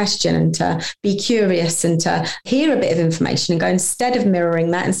and to question and to be curious and to hear a bit of information and go, instead of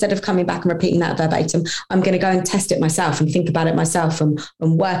mirroring that, instead of coming back and repeating that verbatim, I'm going to go and test it myself and think about it myself and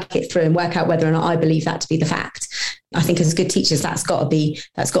work it through and work out whether or not I believe that to be the fact. I think as good teachers, that's got to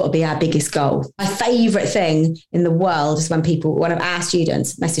be our biggest goal. My favourite thing in the world is when one of our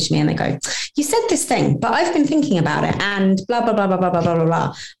students message me and they go, you said this thing, but I've been thinking about it and blah, blah, blah, blah, blah, blah, blah,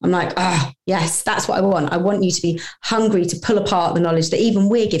 blah. I'm like, yes, that's what I want. I want you to be hungry to pull apart the knowledge that even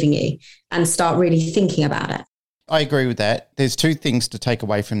we're giving you and start really thinking about it. I agree with that. There's two things to take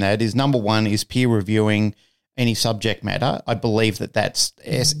away from that. Is number one is peer reviewing any subject matter. I believe that that's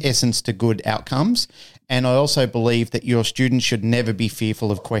essence to good outcomes. And I also believe that your students should never be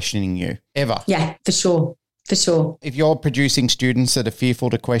fearful of questioning you, ever. Yeah, for sure. For sure. If you're producing students that are fearful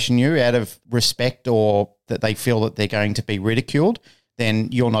to question you out of respect or that they feel that they're going to be ridiculed, then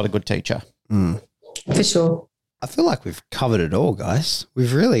you're not a good teacher. For sure. I feel like we've covered it all, guys.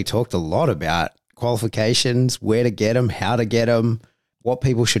 We've really talked a lot about qualifications, where to get them, how to get them, what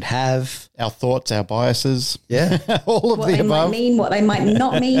people should have. Our thoughts, our biases. Yeah. All of What the they above. might mean, what they might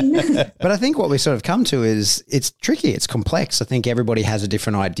not mean. But I think what we sort of come to is it's tricky. It's complex. I think everybody has a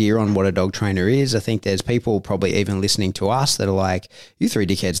different idea on what a dog trainer is. I think there's people probably even listening to us that are like, you three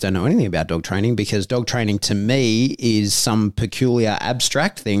dickheads don't know anything about dog training, because dog training to me is some peculiar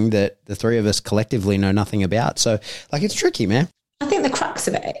abstract thing that the three of us collectively know nothing about. So like, it's tricky, man. I think the crux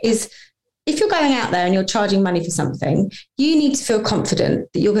of it is, if you're going out there and you're charging money for something, you need to feel confident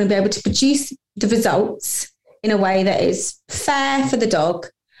that you're going to be able to produce the results in a way that is fair for the dog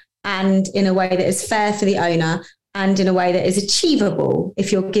and in a way that is fair for the owner and in a way that is achievable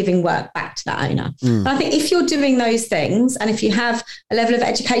if you're giving work back to that owner. And I think if you're doing those things, and if you have a level of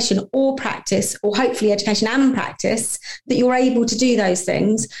education or practice, or hopefully education and practice, that you're able to do those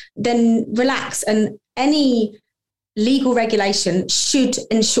things, then relax. And any legal regulation should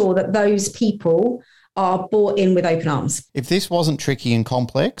ensure that those people are brought in with open arms. If this wasn't tricky and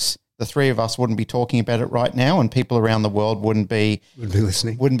complex, the three of us wouldn't be talking about it right now, and people around the world wouldn't be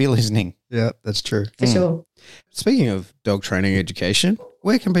listening. Yeah, that's true. For sure. Speaking of dog training education,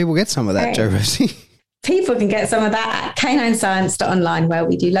 where can people get some of that, Joe Rosie? People can get some of that at caninescience.online, where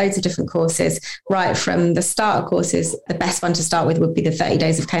we do loads of different courses, right from the starter courses. The best one to start with would be the 30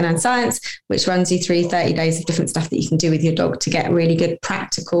 Days of Canine Science, which runs you through 30 days of different stuff that you can do with your dog to get really good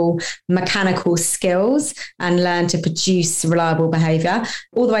practical mechanical skills and learn to produce reliable behaviour,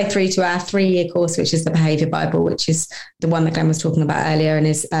 all the way through to our 3-year course, which is the Behaviour Bible, which is the one that Glenn was talking about earlier and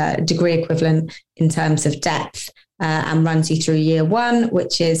is degree equivalent in terms of depth. And runs you through year 1,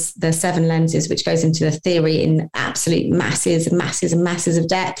 which is the 7 lenses, which goes into the theory in absolute masses and masses and masses of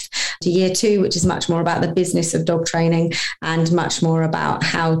depth, to year 2, which is much more about the business of dog training and much more about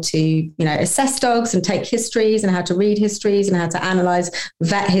how to, assess dogs and take histories and how to read histories and how to analyze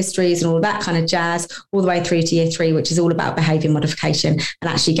vet histories and all that kind of jazz, all the way through to year 3, which is all about behavior modification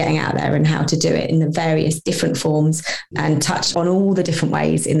and actually getting out there and how to do it in the various different forms and touch on all the different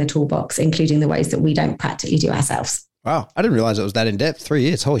ways in the toolbox, including the ways that we don't practically do ourselves. Wow, I didn't realize it was that in depth. 3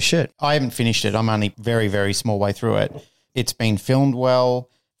 years, holy shit. I haven't finished it. I'm only very, very small way through it. It's been filmed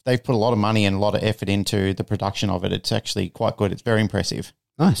well. They've put a lot of money and a lot of effort into the production of it. It's actually quite good. It's very impressive.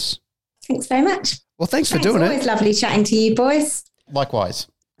 Nice. Thanks very much. Well, thanks for doing it. It's always lovely chatting to you, boys. Likewise.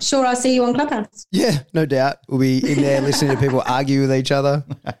 Sure, I'll see you on Clubhouse. Yeah, no doubt. We'll be in there listening to people argue with each other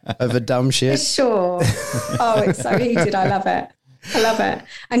over dumb For shit. sure. Oh, it's so heated. I love it. I love it.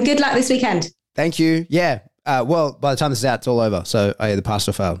 And good luck this weekend. Thank you. Yeah. Well, by the time this is out, it's all over. So I either passed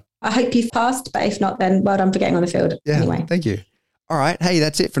or failed. I hope you've passed, but if not, then well done for getting on the field. Yeah, anyway. Thank you. All right. Hey,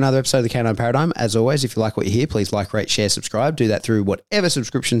 that's it for another episode of the Canine Paradigm. As always, if you like what you hear, please like, rate, share, subscribe. Do that through whatever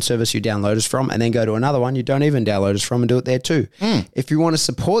subscription service you download us from, and then go to another one you don't even download us from and do it there too. If you want to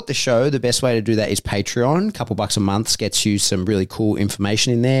support the show, the best way to do that is Patreon. A couple bucks a month gets you some really cool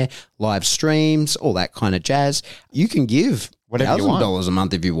information in there, live streams, all that kind of jazz. You can give Whatever you want. $1,000 a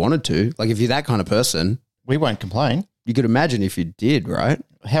month if you wanted to. Like if you're that kind of person, We won't complain. you could imagine if you did, right?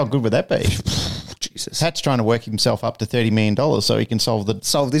 How good would that be? Jesus. Pat's trying to work himself up to $30 million so he can solve the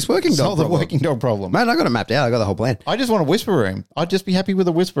Solve this working dog problem. working dog problem. Man, I got it mapped out. I got the whole plan. I just want a whisper room. I'd just be happy with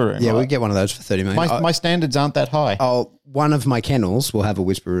a whisper room. Yeah, we get one of those for 30 million. My standards aren't that high. One of my kennels will have a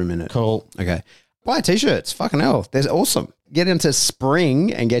whisper room in it. Cool. Okay. Buy t-shirts. Fucking hell. They're awesome. Get into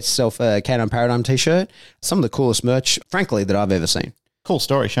spring and get yourself a Canine Paradigm t-shirt. Some of the coolest merch, frankly, that I've ever seen. Cool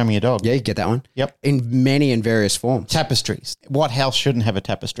story. Show me your dog. Yeah, you get that one. Yep. In many and various forms. Tapestries. What house shouldn't have a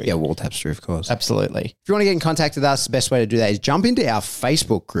tapestry? Yeah, wall tapestry, of course. Absolutely. If you want to get in contact with us, the best way to do that is jump into our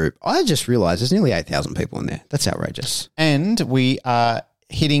Facebook group. I just realized there's nearly 8,000 people in there. That's outrageous. And we are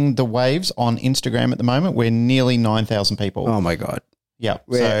hitting the waves on Instagram at the moment. We're nearly 9,000 people. Oh, my God. Yeah.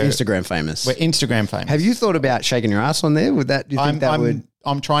 We're Instagram famous. We're Instagram famous. Have you thought about shaking your ass on there? Would that, do you think that would...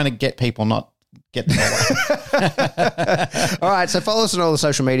 I'm trying to get people, not get them away. All right, so follow us on all the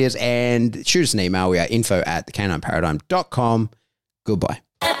social medias and shoot us an email. We are info@thecanineparadigm.com. Goodbye.